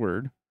 it's in His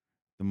Word.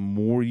 The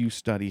more you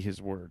study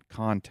His Word,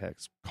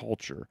 context,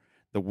 culture,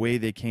 the way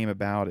they came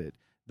about it,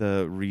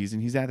 the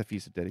reason He's at the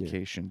Feast of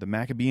Dedication, the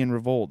Maccabean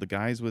revolt, the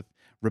guys with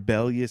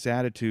rebellious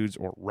attitudes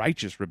or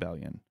righteous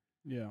rebellion.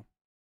 Yeah.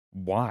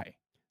 Why?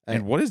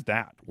 And what is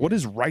that? What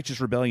is righteous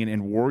rebellion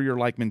and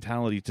warrior-like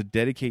mentality to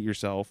dedicate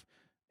yourself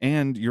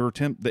and your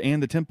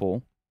the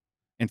temple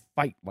and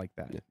fight like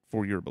that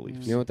for your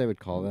beliefs? You know what they would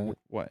call that?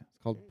 What?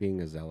 It's called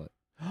being a zealot.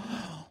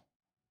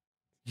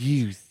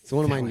 It's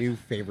one of my new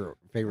favorite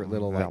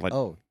little like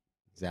zealot.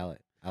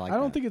 Zealot. I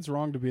don't think it's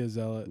wrong to be a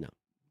zealot. No,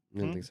 I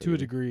don't think so. To a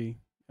degree.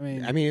 I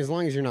mean, as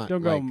long as you're not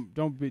don't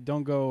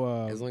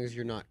go. As long as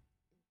you're not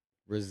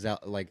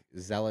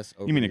zealous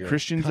over. You mean a your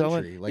Christian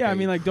country, zealot? like yeah, I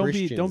mean, like don't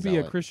be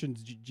zealot. a Christian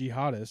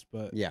jihadist,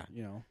 but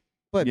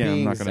But Yeah, I'm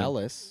being not gonna-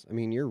 zealous, I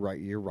mean, you're right.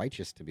 You're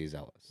righteous to be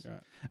zealous. Yeah.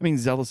 I mean,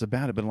 zealous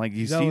about it, but like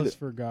you zealous see,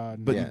 for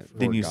God. but Yeah,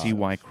 then for you God. see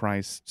why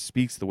Christ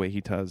speaks the way He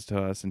does to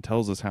us and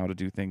tells us how to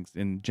do things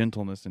in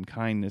gentleness and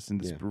kindness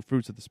and the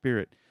fruits of the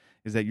Spirit.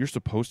 Is that you're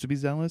supposed to be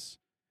zealous,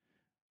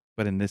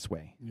 but in this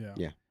way. Yeah.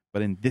 Yeah.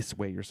 But in this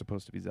way, you're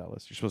supposed to be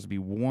zealous. You're supposed to be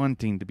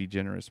wanting to be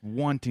generous,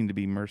 wanting to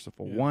be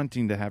merciful,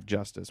 wanting to have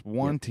justice,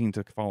 wanting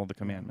to follow the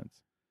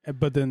commandments.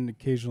 But then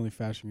occasionally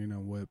fashioning a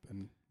whip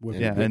and whip.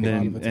 Yeah, and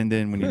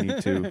then when you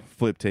need to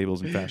flip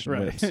tables and fashion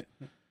whips.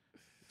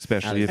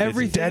 Especially if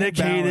it's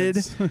dedicated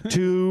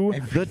to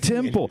the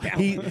temple.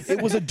 It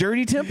was a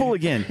dirty temple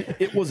again.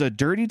 It was a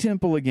dirty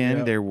temple again.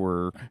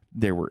 Yep.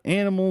 There were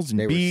animals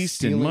and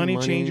beasts and money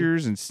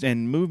changers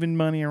and moving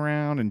money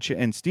around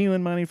and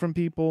stealing money from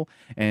people.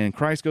 And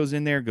Christ goes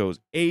in there, goes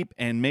ape,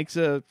 and makes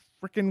a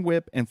freaking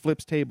whip and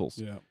flips tables.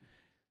 Yeah.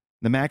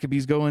 The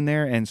Maccabees go in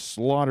there and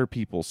slaughter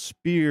people,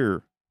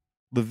 spear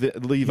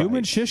Levites.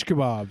 Human shish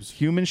kebabs.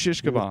 Human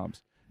shish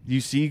kebabs.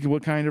 You see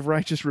what kind of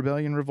righteous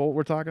rebellion revolt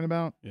we're talking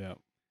about? Yeah.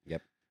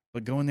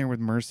 But go in there with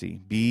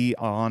mercy. Be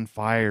on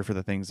fire for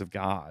the things of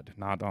God,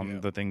 not on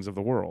the things of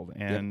the world.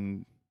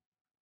 And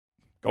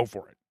go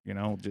for it. You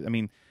know, I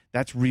mean,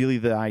 that's really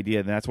the idea.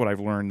 And that's what I've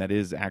learned that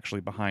is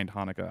actually behind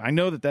Hanukkah. I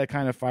know that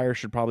kind of fire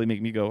should probably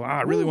make me go,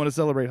 I really want to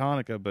celebrate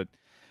Hanukkah, but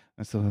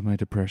I still have my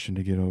depression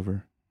to get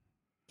over.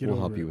 We'll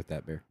help you with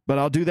that, Bear. But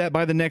I'll do that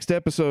by the next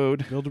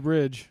episode. Build a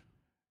bridge.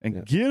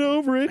 And get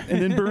over it,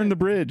 and then burn the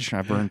bridge.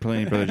 I burned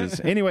plenty of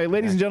bridges. Anyway,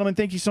 ladies and gentlemen,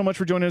 thank you so much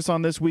for joining us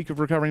on this week of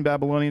Recovering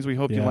Babylonians. We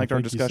hope you liked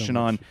our discussion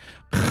on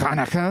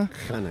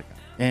Hanukkah.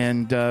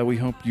 And we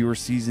hope your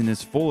season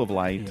is full of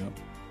light. Yeah.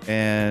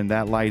 And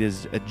that light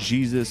is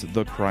Jesus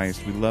the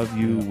Christ. We love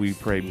you. Yeah. We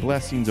pray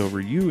blessings over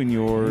you and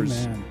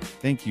yours. Amen.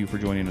 Thank you for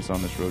joining us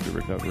on this road to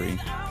recovery.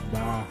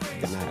 Bye.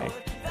 Good night.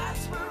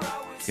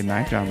 Good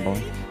night, John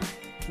Boy.